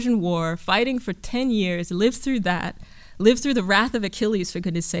the Trojan War, fighting for 10 years, lived through that, lived through the wrath of Achilles, for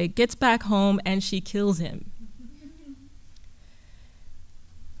goodness sake, gets back home, and she kills him.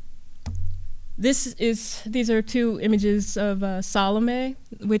 These are two images of Salome,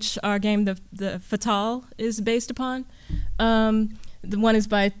 which our game, the Fatale, is based upon. The one is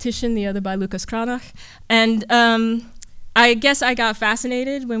by Titian, the other by Lucas Cranach. And I guess I got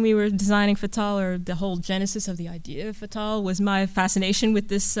fascinated when we were designing Fatale, or the whole genesis of the idea of Fatale was my fascination with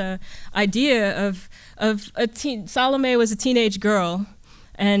this idea of Salome was a teenage girl,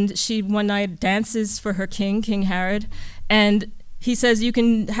 and she one night dances for her king, King Herod, and he says, you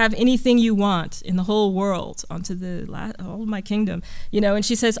can have anything you want in the whole world, onto the whole of my kingdom, you know, and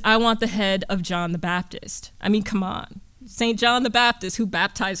she says, I want the head of John the Baptist. I mean, come on. St. John the Baptist, who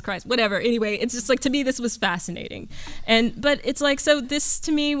baptized Christ, whatever. Anyway, it's just like, to me, this was fascinating. But it's like, so this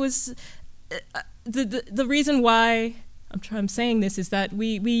to me was, the reason why I'm saying this is that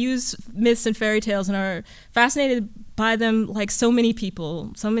we use myths and fairy tales and are fascinated by them like so many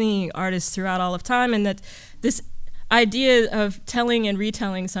people, so many artists throughout all of time, and that this idea of telling and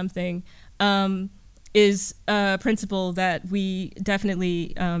retelling something is a principle that we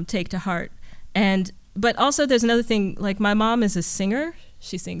definitely take to heart. But also there's another thing, like my mom is a singer,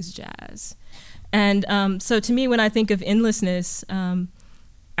 she sings jazz. And so to me, when I think of endlessness,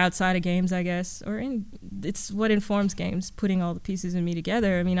 outside of games, I guess, it's what informs games, putting all the pieces of me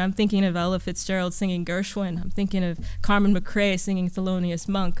together. I mean, I'm thinking of Ella Fitzgerald singing Gershwin. I'm thinking of Carmen McRae singing Thelonious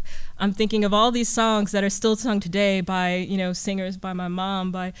Monk. I'm thinking of all these songs that are still sung today by, you know, singers, by my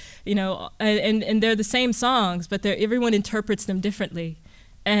mom, by, you know, and they're the same songs, but everyone interprets them differently.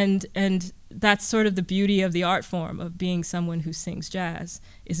 And that's sort of the beauty of the art form of being someone who sings jazz,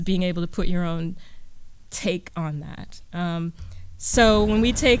 is being able to put your own take on that. So when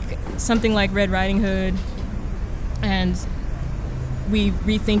we take something like Red Riding Hood and we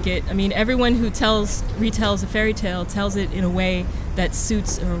rethink it, I mean, everyone who retells a fairy tale tells it in a way that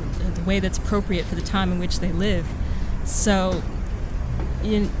suits, or the way that's appropriate for the time in which they live. So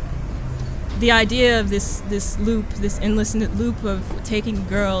the idea of this loop, this endless loop of taking a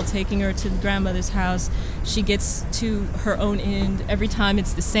girl, taking her to the grandmother's house, she gets to her own end. Every time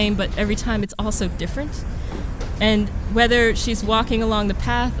it's the same, but every time it's also different. And whether she's walking along the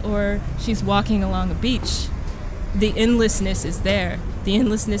path or she's walking along a beach, the endlessness is there. The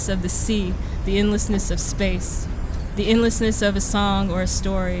endlessness of the sea, the endlessness of space, the endlessness of a song or a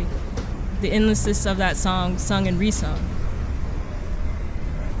story, the endlessness of that song sung and resung.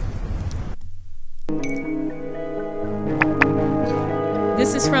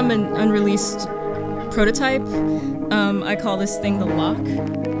 This is from an unreleased prototype. I call this thing The Lock.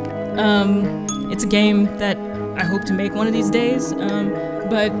 It's a game that I hope to make one of these days.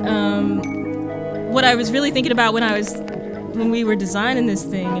 But what I was really thinking about when we were designing this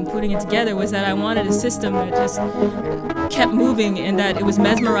thing and putting it together was that I wanted a system that just kept moving and that it was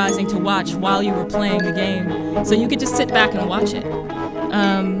mesmerizing to watch while you were playing the game. So you could just sit back and watch it.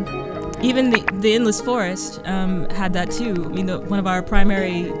 Even the Endless Forest had that too. I mean, one of our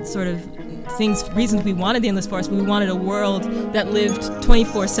primary sort of reasons we wanted the Endless Forest, we wanted a world that lived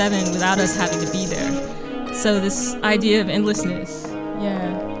 24/7 without us having to be there. So this idea of endlessness,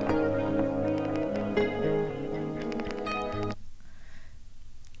 yeah.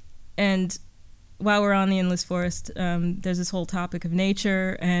 and while we're on the Endless Forest, there's this whole topic of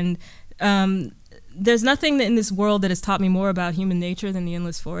nature, and there's nothing in this world that has taught me more about human nature than the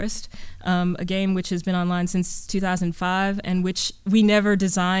Endless Forest, a game which has been online since 2005 and which we never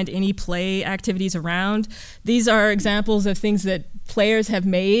designed any play activities around. These are examples of things that players have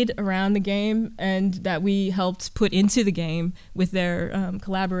made around the game and that we helped put into the game with their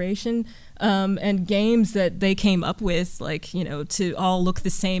collaboration, and games that they came up with, like, you know, to all look the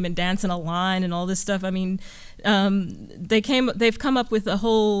same and dance in a line and all this stuff. I mean, they've come up with a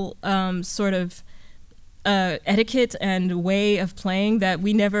whole sort of etiquette and way of playing that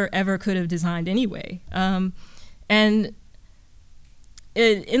we never ever could have designed anyway. And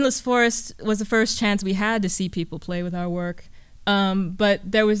Endless Forest was the first chance we had to see people play with our work. But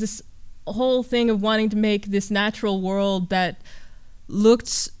there was this whole thing of wanting to make this natural world that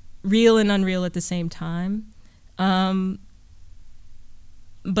looked real and unreal at the same time, but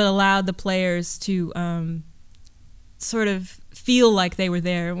allowed the players to sort of feel like they were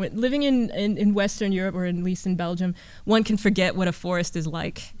there. Living in Western Europe, or at least in Belgium, one can forget what a forest is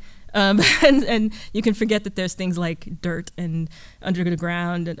like. And you can forget that there's things like dirt and under the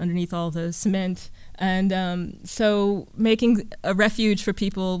ground and underneath all the cement. And so making a refuge for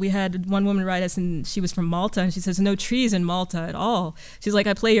people, we had one woman write us, and she was from Malta, and she says, no trees in Malta at all. She's like,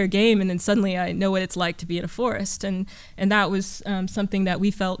 I play your game, and then suddenly I know what it's like to be in a forest. And that was something that we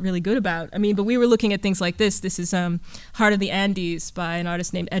felt really good about. I mean, but we were looking at things like this. This is Heart of the Andes by an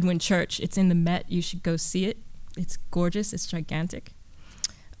artist named Edwin Church. It's in the Met. You should go see it. It's gorgeous. It's gigantic.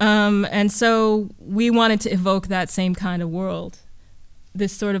 And so we wanted to evoke that same kind of world,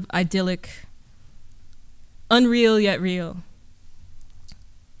 this sort of idyllic, unreal yet real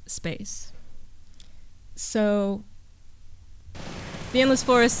space. So The Endless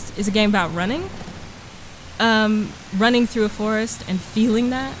Forest is a game about running, running through a forest and feeling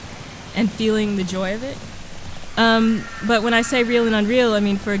that, and feeling the joy of it. But when I say real and unreal, I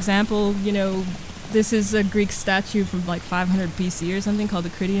mean, for example, you know, this is a Greek statue from like 500 BC or something called the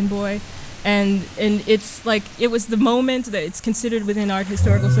Critian Boy. And it's like, it was the moment that it's considered within art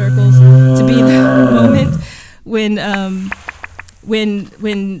historical circles to be the moment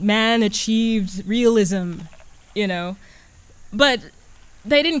when man achieved realism, you know. But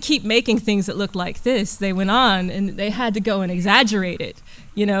they didn't keep making things that looked like this. They went on, and they had to go and exaggerate it,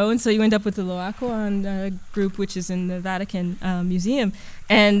 you know. And so you end up with the Laocoon group, which is in the Vatican Museum,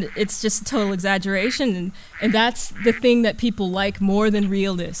 and it's just a total exaggeration. And that's the thing that people like more than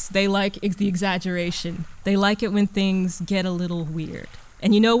realness. They like the exaggeration. They like it when things get a little weird.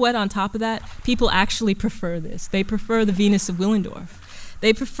 And you know what? On top of that, people actually prefer this. They prefer the Venus of Willendorf.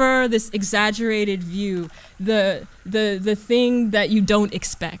 They prefer this exaggerated view, the thing that you don't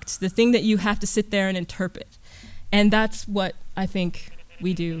expect, the thing that you have to sit there and interpret. And that's what I think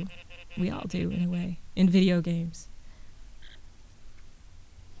we do, we all do in a way, in video games.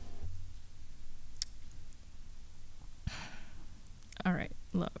 All right,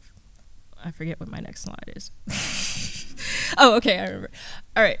 love. I forget what my next slide is. Oh, okay, I remember.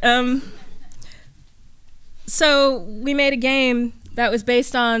 All right, so we made a game that was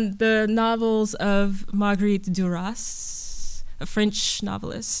based on the novels of Marguerite Duras, a French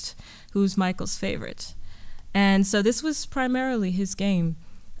novelist who's Michael's favorite. And so this was primarily his game.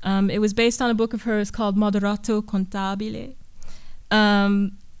 It was based on a book of hers called Moderato Contabile.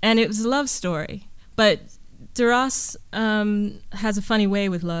 And it was a love story. But Duras has a funny way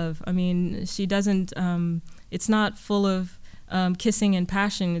with love. I mean, she doesn't, it's not full of kissing and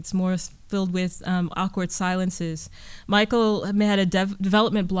passion. It's more filled with awkward silences. Michael had a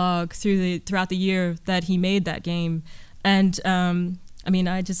development blog throughout the year that he made that game, and I mean,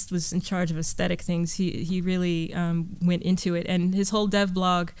 I just was in charge of aesthetic things. He really went into it, and his whole dev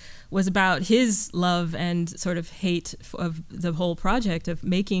blog was about his love and sort of hate of the whole project of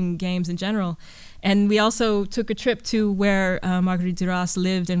making games in general. And we also took a trip to where Marguerite Duras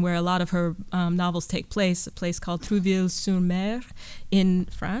lived and where a lot of her novels take place, a place called Trouville-sur-Mer in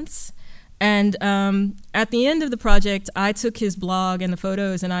France. And at the end of the project, I took his blog and the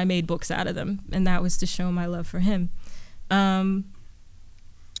photos and I made books out of them. And that was to show my love for him.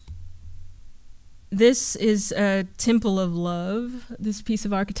 This is a temple of love, this piece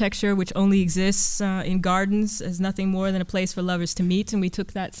of architecture which only exists in gardens as nothing more than a place for lovers to meet. And we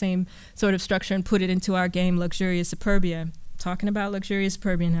took that same sort of structure and put it into our game, Luxurious Superbia. I'm talking about Luxurious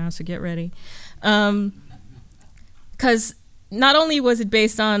Superbia now, so get ready. Because not only was it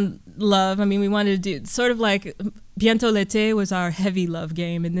based on love, I mean, we wanted to do sort of like Bientôt l'été was our heavy love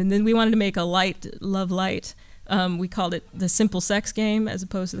game, and then we wanted to make a light, love light. We called it the simple sex game as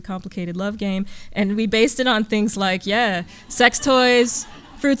opposed to the complicated love game. And we based it on things like, yeah, sex toys,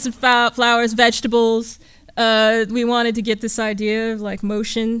 fruits and flowers, vegetables. We wanted to get this idea of like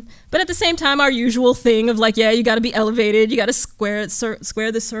motion, but at the same time, our usual thing of like, yeah, you got to be elevated, you got to square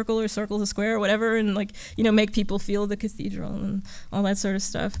the circle or circle the square or whatever, and like, you know, make people feel the cathedral and all that sort of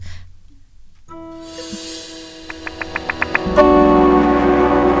stuff.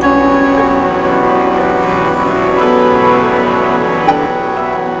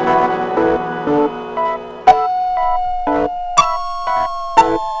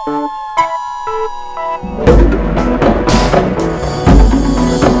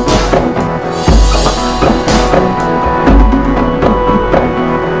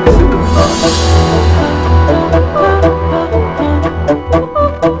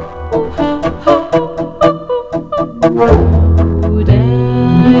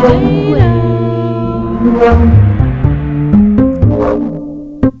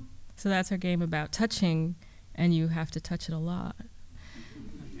 So that's our game about touching, and you have to touch it a lot.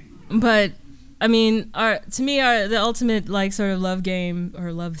 But I mean, to me, the ultimate like sort of love game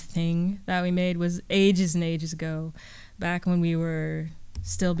or love thing that we made was ages and ages ago, back when we were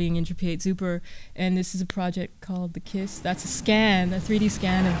still being Intrapiate Super. And this is a project called The Kiss. That's a scan, a 3D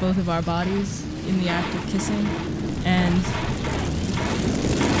scan of both of our bodies in the act of kissing. And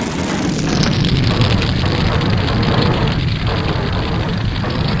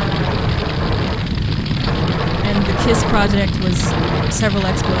the Kiss project was several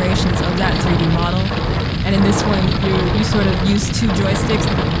explorations of that 3D model. And in this one, you sort of use two joysticks.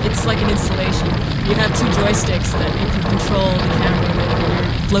 It's like an installation. You have two joysticks that you can control the camera with, and you're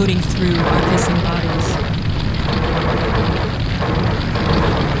floating through our kissing bodies.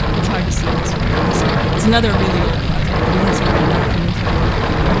 It's hard to see in this video. I'm sorry. It's another really old project. We want to document it.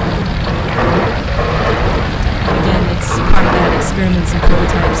 Again, it's part of that experiments and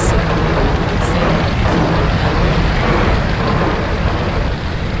prototypes thing.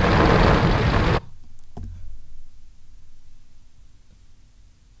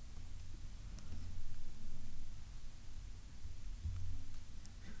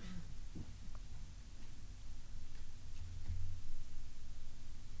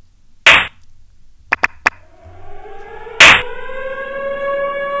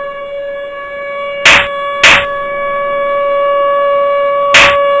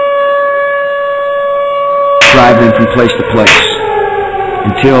 Traveling from place to place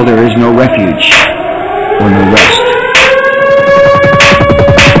until there is no refuge or no rest.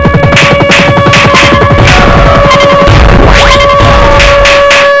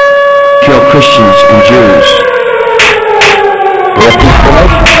 Kill Christians and Jews for a peaceful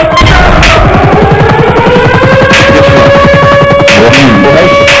nation. A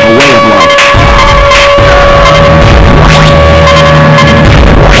way of life.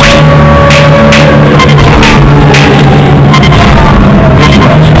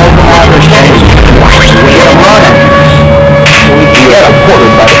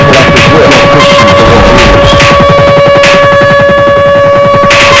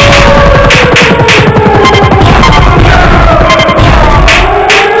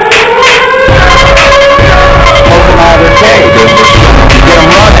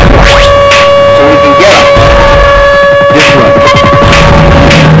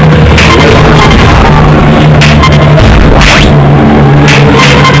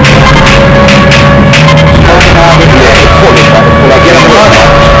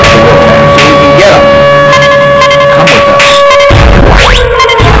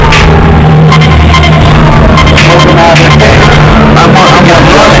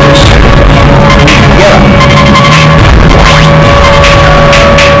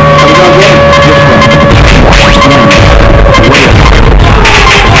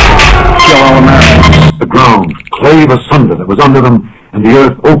 Clave asunder that was under them, and the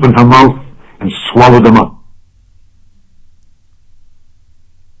earth opened her mouth and swallowed them up.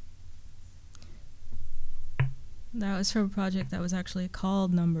 That was from a project that was actually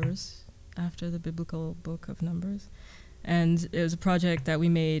called Numbers, after the biblical book of Numbers. And it was a project that we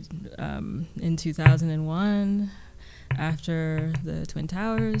made in 2001, after the Twin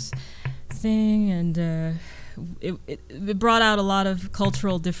Towers thing, and it brought out a lot of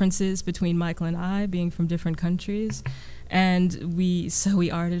cultural differences between Michael and I, being from different countries, and we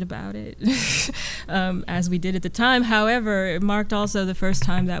arted about it as we did at the time. However, it marked also the first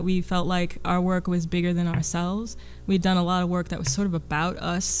time that we felt like our work was bigger than ourselves. We'd done a lot of work that was sort of about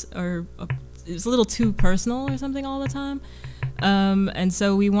us, or it was a little too personal or something all the time. And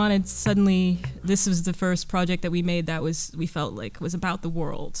so we wanted, suddenly, this was the first project that we made that we felt like was about the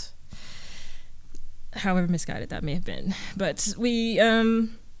world. However misguided that may have been. But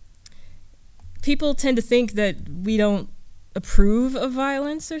people tend to think that we don't approve of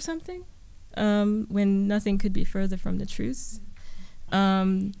violence or something, when nothing could be further from the truth.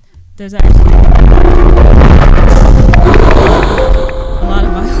 There's actually a lot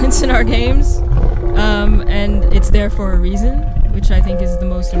of violence in our games, and it's there for a reason, which I think is the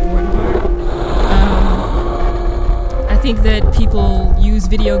most important part. I think that people use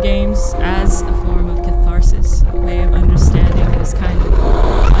video games as a form of catharsis, a way of understanding this kind of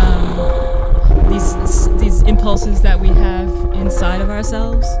these impulses that we have inside of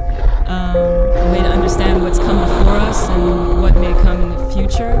ourselves, a way to understand what's come before us and what may come in the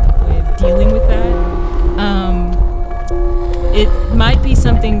future, a way of dealing with that. It might be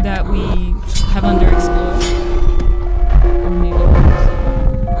something that we have underexplored, or maybe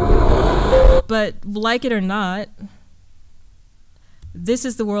not. But like it or not, this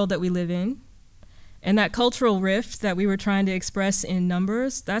is the world that we live in. And that cultural rift that we were trying to express in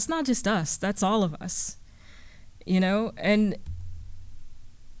numbers, that's not just us, that's all of us. You know, and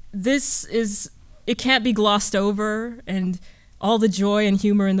it can't be glossed over, and all the joy and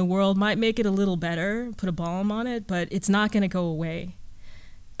humor in the world might make it a little better, put a balm on it, but it's not going to go away.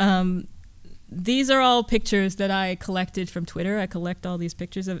 These are all pictures that I collected from Twitter. I collect all these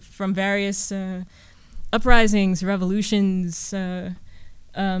pictures from various uprisings, revolutions,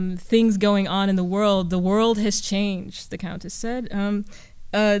 things going on in the world. The world has changed, the Countess said.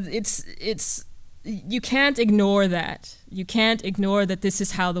 You can't ignore that. You can't ignore that this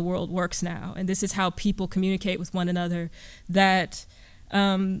is how the world works now, and this is how people communicate with one another. That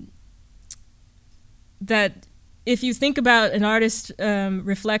that if you think about an artist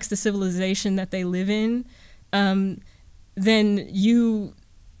reflects the civilization that they live in, then you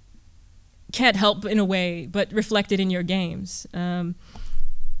can't help, in a way, but reflect it in your games.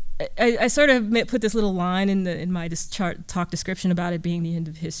 I sort of put this little line in my talk description about it being the end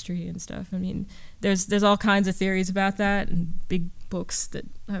of history and stuff. I mean, there's all kinds of theories about that, and big books that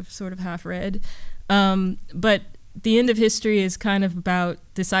I've sort of half read. But the end of history is kind of about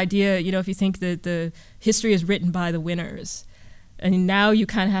this idea, you know, if you think that the history is written by the winners, and now you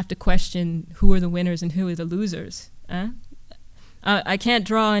kind of have to question who are the winners and who are the losers. I can't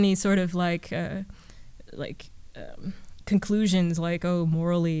draw any sort of conclusions like, oh,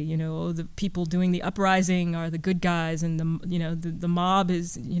 morally, you know, oh, the people doing the uprising are the good guys, and the mob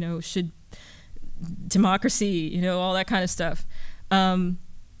is, you know, should democracy, you know, all that kind of stuff.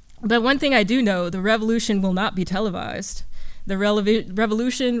 But one thing I do know, the revolution will not be televised. The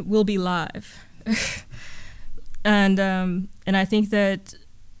revolution will be live. And I think that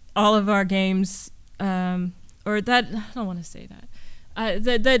all of our games, or that, I don't want to say that,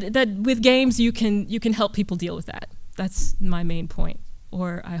 that with games you can help people deal with that. That's my main point,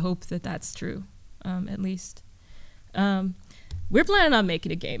 or I hope that that's true, at least. We're planning on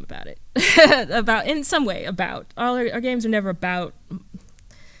making a game about it, in some way, about. All our games are never about,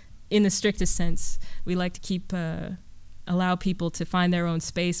 in the strictest sense. We like to keep, allow people to find their own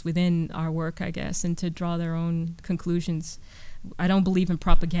space within our work, I guess, and to draw their own conclusions. I don't believe in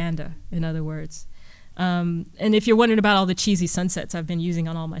propaganda, in other words. And if you're wondering about all the cheesy sunsets I've been using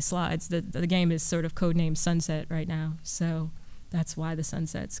on all my slides, the game is sort of codenamed Sunset right now. So that's why the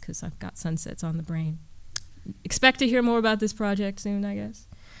sunsets, because I've got sunsets on the brain. Expect to hear more about this project soon, I guess.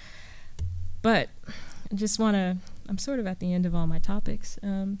 But I just want to, I'm sort of at the end of all my topics.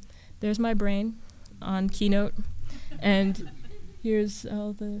 There's my brain on Keynote. And here's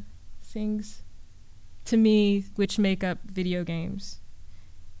all the things, to me, which make up video games.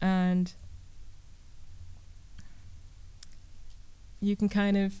 And you can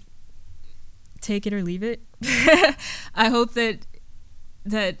kind of take it or leave it. I hope that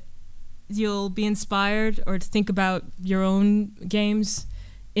you'll be inspired or to think about your own games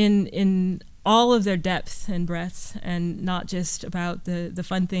in all of their depth and breadth, and not just about the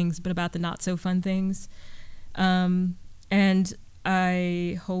fun things, but about the not so fun things. And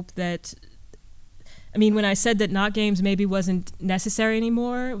I hope that, I mean, when I said that not games maybe wasn't necessary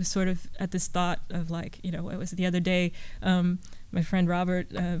anymore, it was sort of at this thought of like, you know, it was the other day, my friend Robert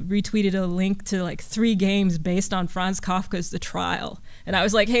retweeted a link to like 3 games based on Franz Kafka's The Trial. And I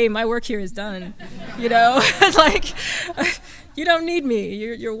was like, hey, my work here is done. You know, it's like, you don't need me,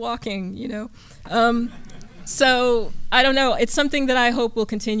 you're walking, you know. So I don't know, it's something that I hope will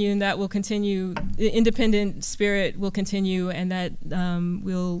continue, and that will continue, the independent spirit will continue, and that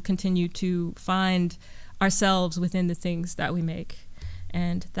we'll continue to find ourselves within the things that we make.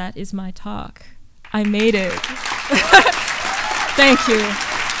 And that is my talk. I made it. Thank you.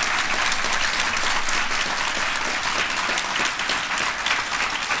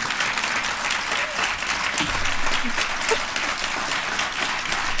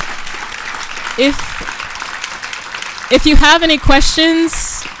 if you have any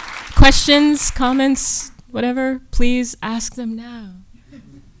questions, comments, whatever, please ask them now.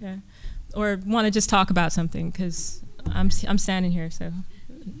 Yeah. Or want to just talk about something, because I'm standing here, so,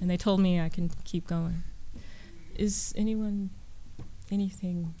 and they told me I can keep going. Is anyone,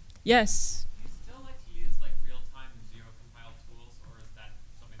 anything? Yes? Do you still like to use like real-time zero-compile tools, or is that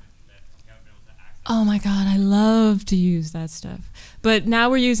something that you haven't been able to access? Oh my God, I love to use that stuff. But now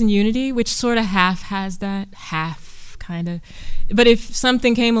we're using Unity, which sort of half has that, half kind of. But if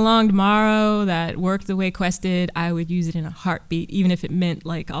something came along tomorrow that worked the way Quest did, I would use it in a heartbeat, even if it meant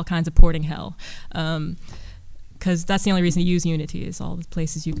like all kinds of porting hell. Because that's the only reason to use Unity, is all the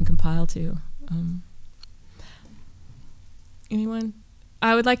places you can compile to. Anyone?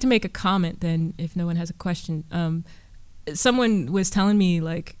 I would like to make a comment then, if no one has a question. Someone was telling me,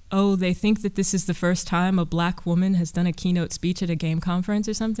 like, oh, they think that this is the first time a black woman has done a keynote speech at a game conference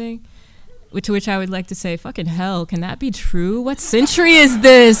or something. To which I would like to say, fucking hell, can that be true? What century is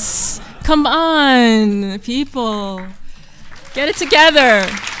this? Come on, people. Get it together.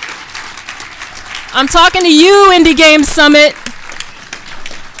 I'm talking to you, Indie Game Summit.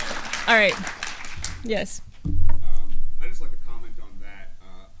 All right. Yes. I just like to comment on that.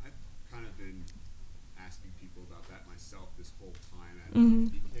 I've kind of been asking people about that myself this whole time at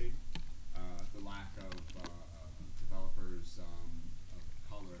Indiecade. The lack of developers of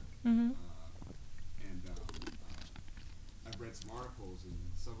color. And I've read some articles, and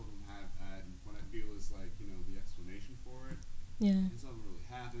some of them have had what I feel is like, you know, the explanation for it. Yeah. And some really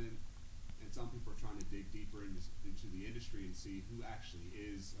haven't. And some people are trying to dig deeper into the industry and see who actually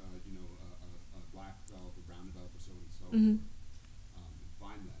is, you know, a black developer, brown developer, so on and so forth, and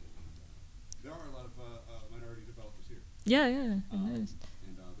find that. And there are a lot of minority developers here. Yeah, yeah. And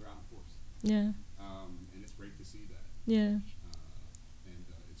they're out in force. Yeah. And it's great to see that. Yeah. And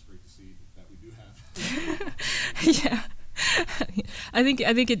it's great to see that we do have. Yeah. I think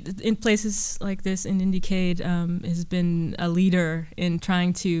it, in places like this, in Indiecade, has been a leader in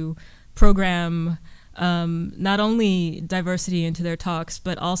trying to program not only diversity into their talks,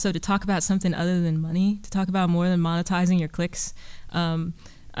 but also to talk about something other than money, to talk about more than monetizing your clicks.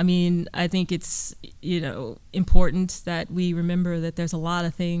 I mean, I think it's, you know, important that we remember that there's a lot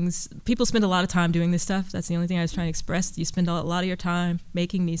of things. People spend a lot of time doing this stuff. That's the only thing I was trying to express. You spend a lot of your time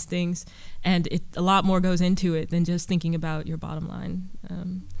making these things, and a lot more goes into it than just thinking about your bottom line.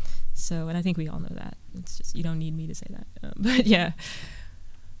 So, and I think we all know that. It's just, you don't need me to say that. But yeah.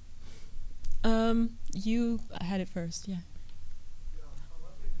 You had it first, yeah.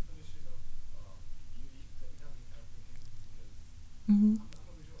 Mm-hmm.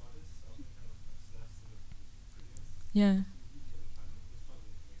 Yeah.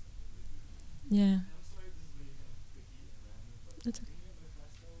 Yeah. That's okay.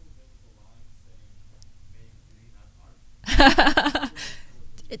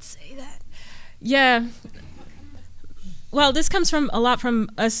 Did say that. Yeah. Well, this comes from a lot from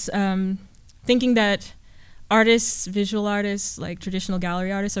us thinking that artists, visual artists, like traditional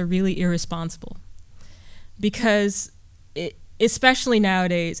gallery artists, are really irresponsible. Because especially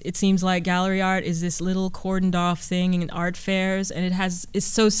nowadays, it seems like gallery art is this little cordoned off thing in art fairs, and it's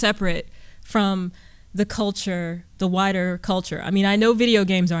so separate from the culture, the wider culture. I mean, I know video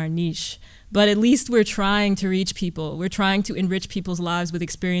games are a niche, but at least we're trying to reach people. We're trying to enrich people's lives with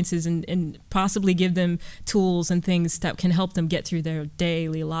experiences and possibly give them tools and things that can help them get through their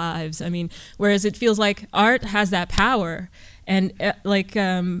daily lives. I mean, whereas it feels like art has that power. And like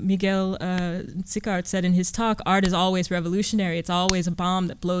Miguel Samyn said in his talk, art is always revolutionary. It's always a bomb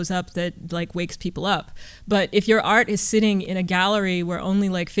that blows up that like wakes people up. But if your art is sitting in a gallery where only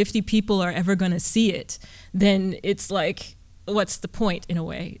like 50 people are ever going to see it, then it's like, what's the point in a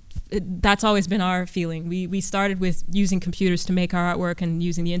way? That's always been our feeling. We started with using computers to make our artwork and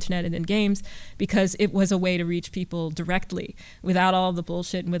using the internet and then games because it was a way to reach people directly without all the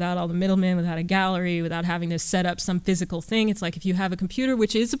bullshit and without all the middlemen, without a gallery, without having to set up some physical thing. It's like if you have a computer,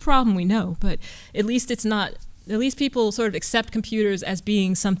 which is a problem, we know, but at least it's not, at least people sort of accept computers as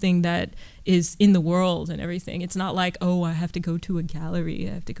being something that is in the world and everything. It's not like, oh, I have to go to a gallery,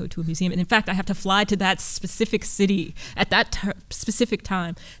 I have to go to a museum. And in fact, I have to fly to that specific city at that specific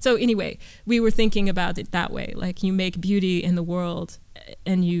time. So anyway, we were thinking about it that way. Like you make beauty in the world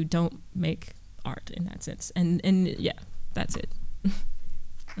and you don't make art in that sense. And yeah, that's it.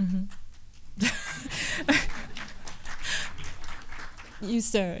 You,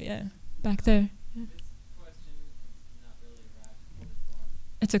 sir, yeah, back there.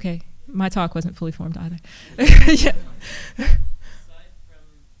 It's okay. My talk wasn't fully formed either. Yeah. Aside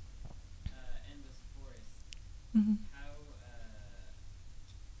from Endless Forest, how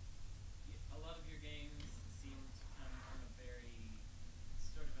a lot of your games seem to come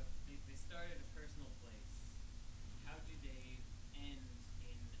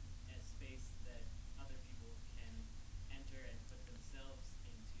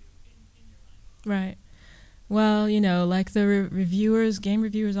Right. Well, you know, like the reviewers, game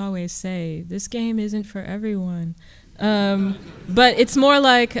reviewers always say, this game isn't for everyone. But it's more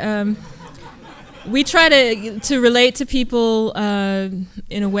like we try to relate to people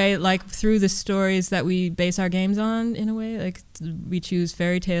in a way, like through the stories that we base our games on. In a way, like we choose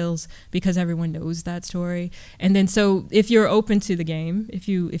fairy tales because everyone knows that story, and then so if you're open to the game, if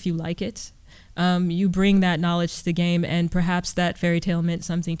you like it. You bring that knowledge to the game, and perhaps that fairy tale meant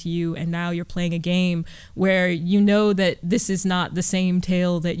something to you, and now you're playing a game where you know that this is not the same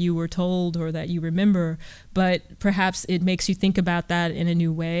tale that you were told or that you remember, but perhaps it makes you think about that in a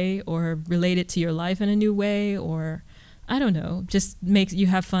new way, or relate it to your life in a new way, or I don't know, just makes you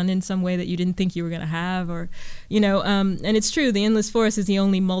have fun in some way that you didn't think you were going to have, or, you know, and it's true, the Endless Forest is the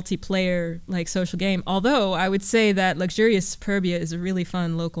only multiplayer, like, social game, although I would say that Luxurious Superbia is a really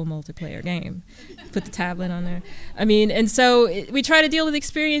fun local multiplayer game. Put the tablet on there. I mean, and so we try to deal with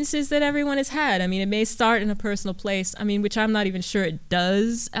experiences that everyone has had. I mean, it may start in a personal place, I mean, which I'm not even sure it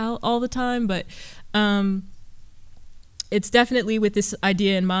does all the time, but it's definitely with this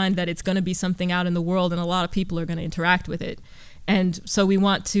idea in mind that it's going to be something out in the world and a lot of people are going to interact with it. And so we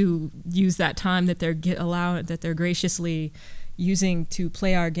want to use that time that they're graciously using to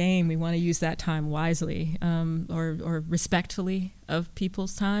play our game. We want to use that time wisely, or respectfully of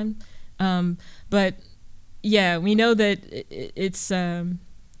people's time. But yeah, we know that it's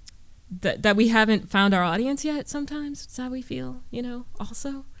that we haven't found our audience yet. Sometimes it's how we feel, you know,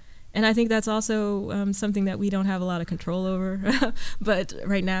 also. And I think that's also something that we don't have a lot of control over, but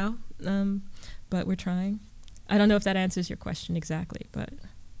right now, but we're trying. I don't know if that answers your question exactly, but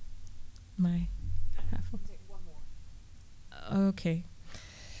my half. Okay.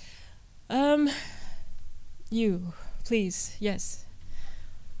 You, please, yes.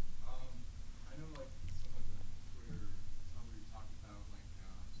 I know, like, some of the Twitter, somebody talked about, like,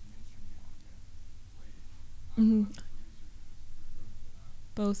 some mainstream games you guys played.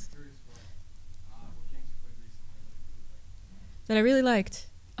 Both. Curious what games you played recently That I really liked.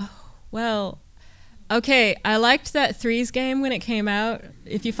 Oh, well, okay, I liked that Threes game when it came out.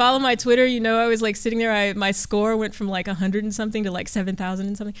 If you follow my Twitter, you know I was like sitting there, my score went from like 100 and something to like 7,000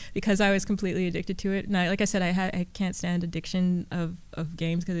 and something because I was completely addicted to it. And like I said, I can't stand addiction of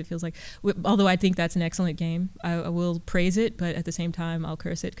games because it feels like, although I think that's an excellent game, I will praise it, but at the same time I'll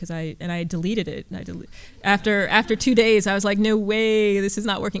curse it because I deleted it. And after 2 days, I was like, no way, this is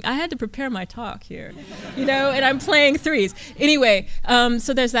not working. I had to prepare my talk here, you know, and I'm playing Threes. Anyway,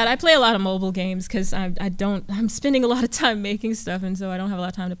 so there's that. I play a lot of mobile games because I'm spending a lot of time making stuff, and so I don't have a lot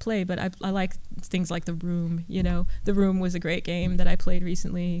of time to play, but I like things like The Room, you know. The Room was a great game that I played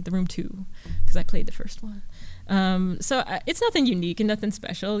recently, The Room 2, because I played the first one. So it's nothing unique and nothing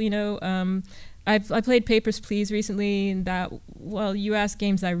special, you know. I played Papers, Please recently, and that, well, you asked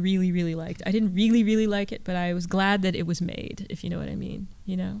games I really, really liked. I didn't really, really like it, but I was glad that it was made, if you know what I mean,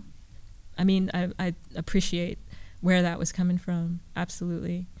 you know. I mean, I appreciate where that was coming from,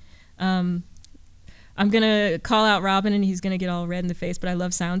 absolutely. I'm going to call out Robin, and he's going to get all red in the face, but I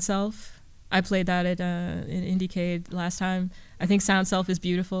love Sound Self. I played that at in Indiecade last time. I think Sound Self is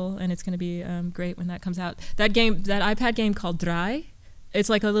beautiful, and it's going to be great when that comes out. That iPad game called Dry, it's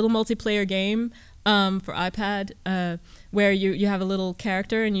like a little multiplayer game for iPad where you have a little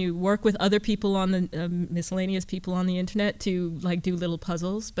character and you work with other people on the miscellaneous people on the internet to like do little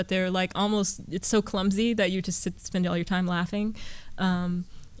puzzles, but they're like almost, it's so clumsy that you just spend all your time laughing.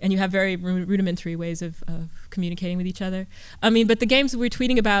 And you have very rudimentary ways of communicating with each other. I mean, but the games we're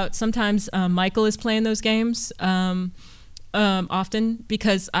tweeting about, sometimes Michael is playing those games often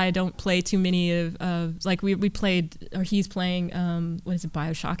because I don't play too many of like we played, or he's playing, what is it,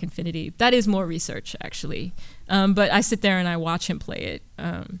 Bioshock Infinity. That is more research, actually. But I sit there and I watch him play it.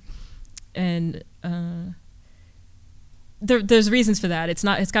 There's reasons for that. It's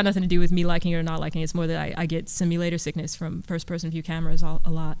got nothing to do with me liking it or not liking it. It's more that I get simulator sickness from first-person view cameras a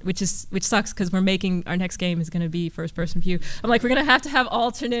lot, which sucks because our next game is going to be first-person view. I'm like, we're going to have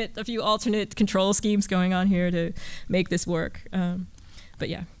a few alternate control schemes going on here to make this work. But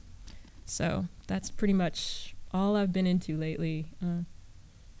yeah, so that's pretty much all I've been into lately.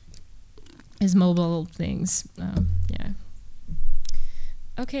 Is mobile things. Yeah.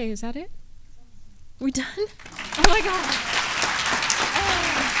 Okay, is that it? We done? Oh my God. Oh.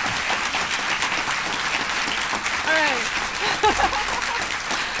 All right.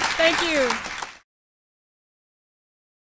 Thank you.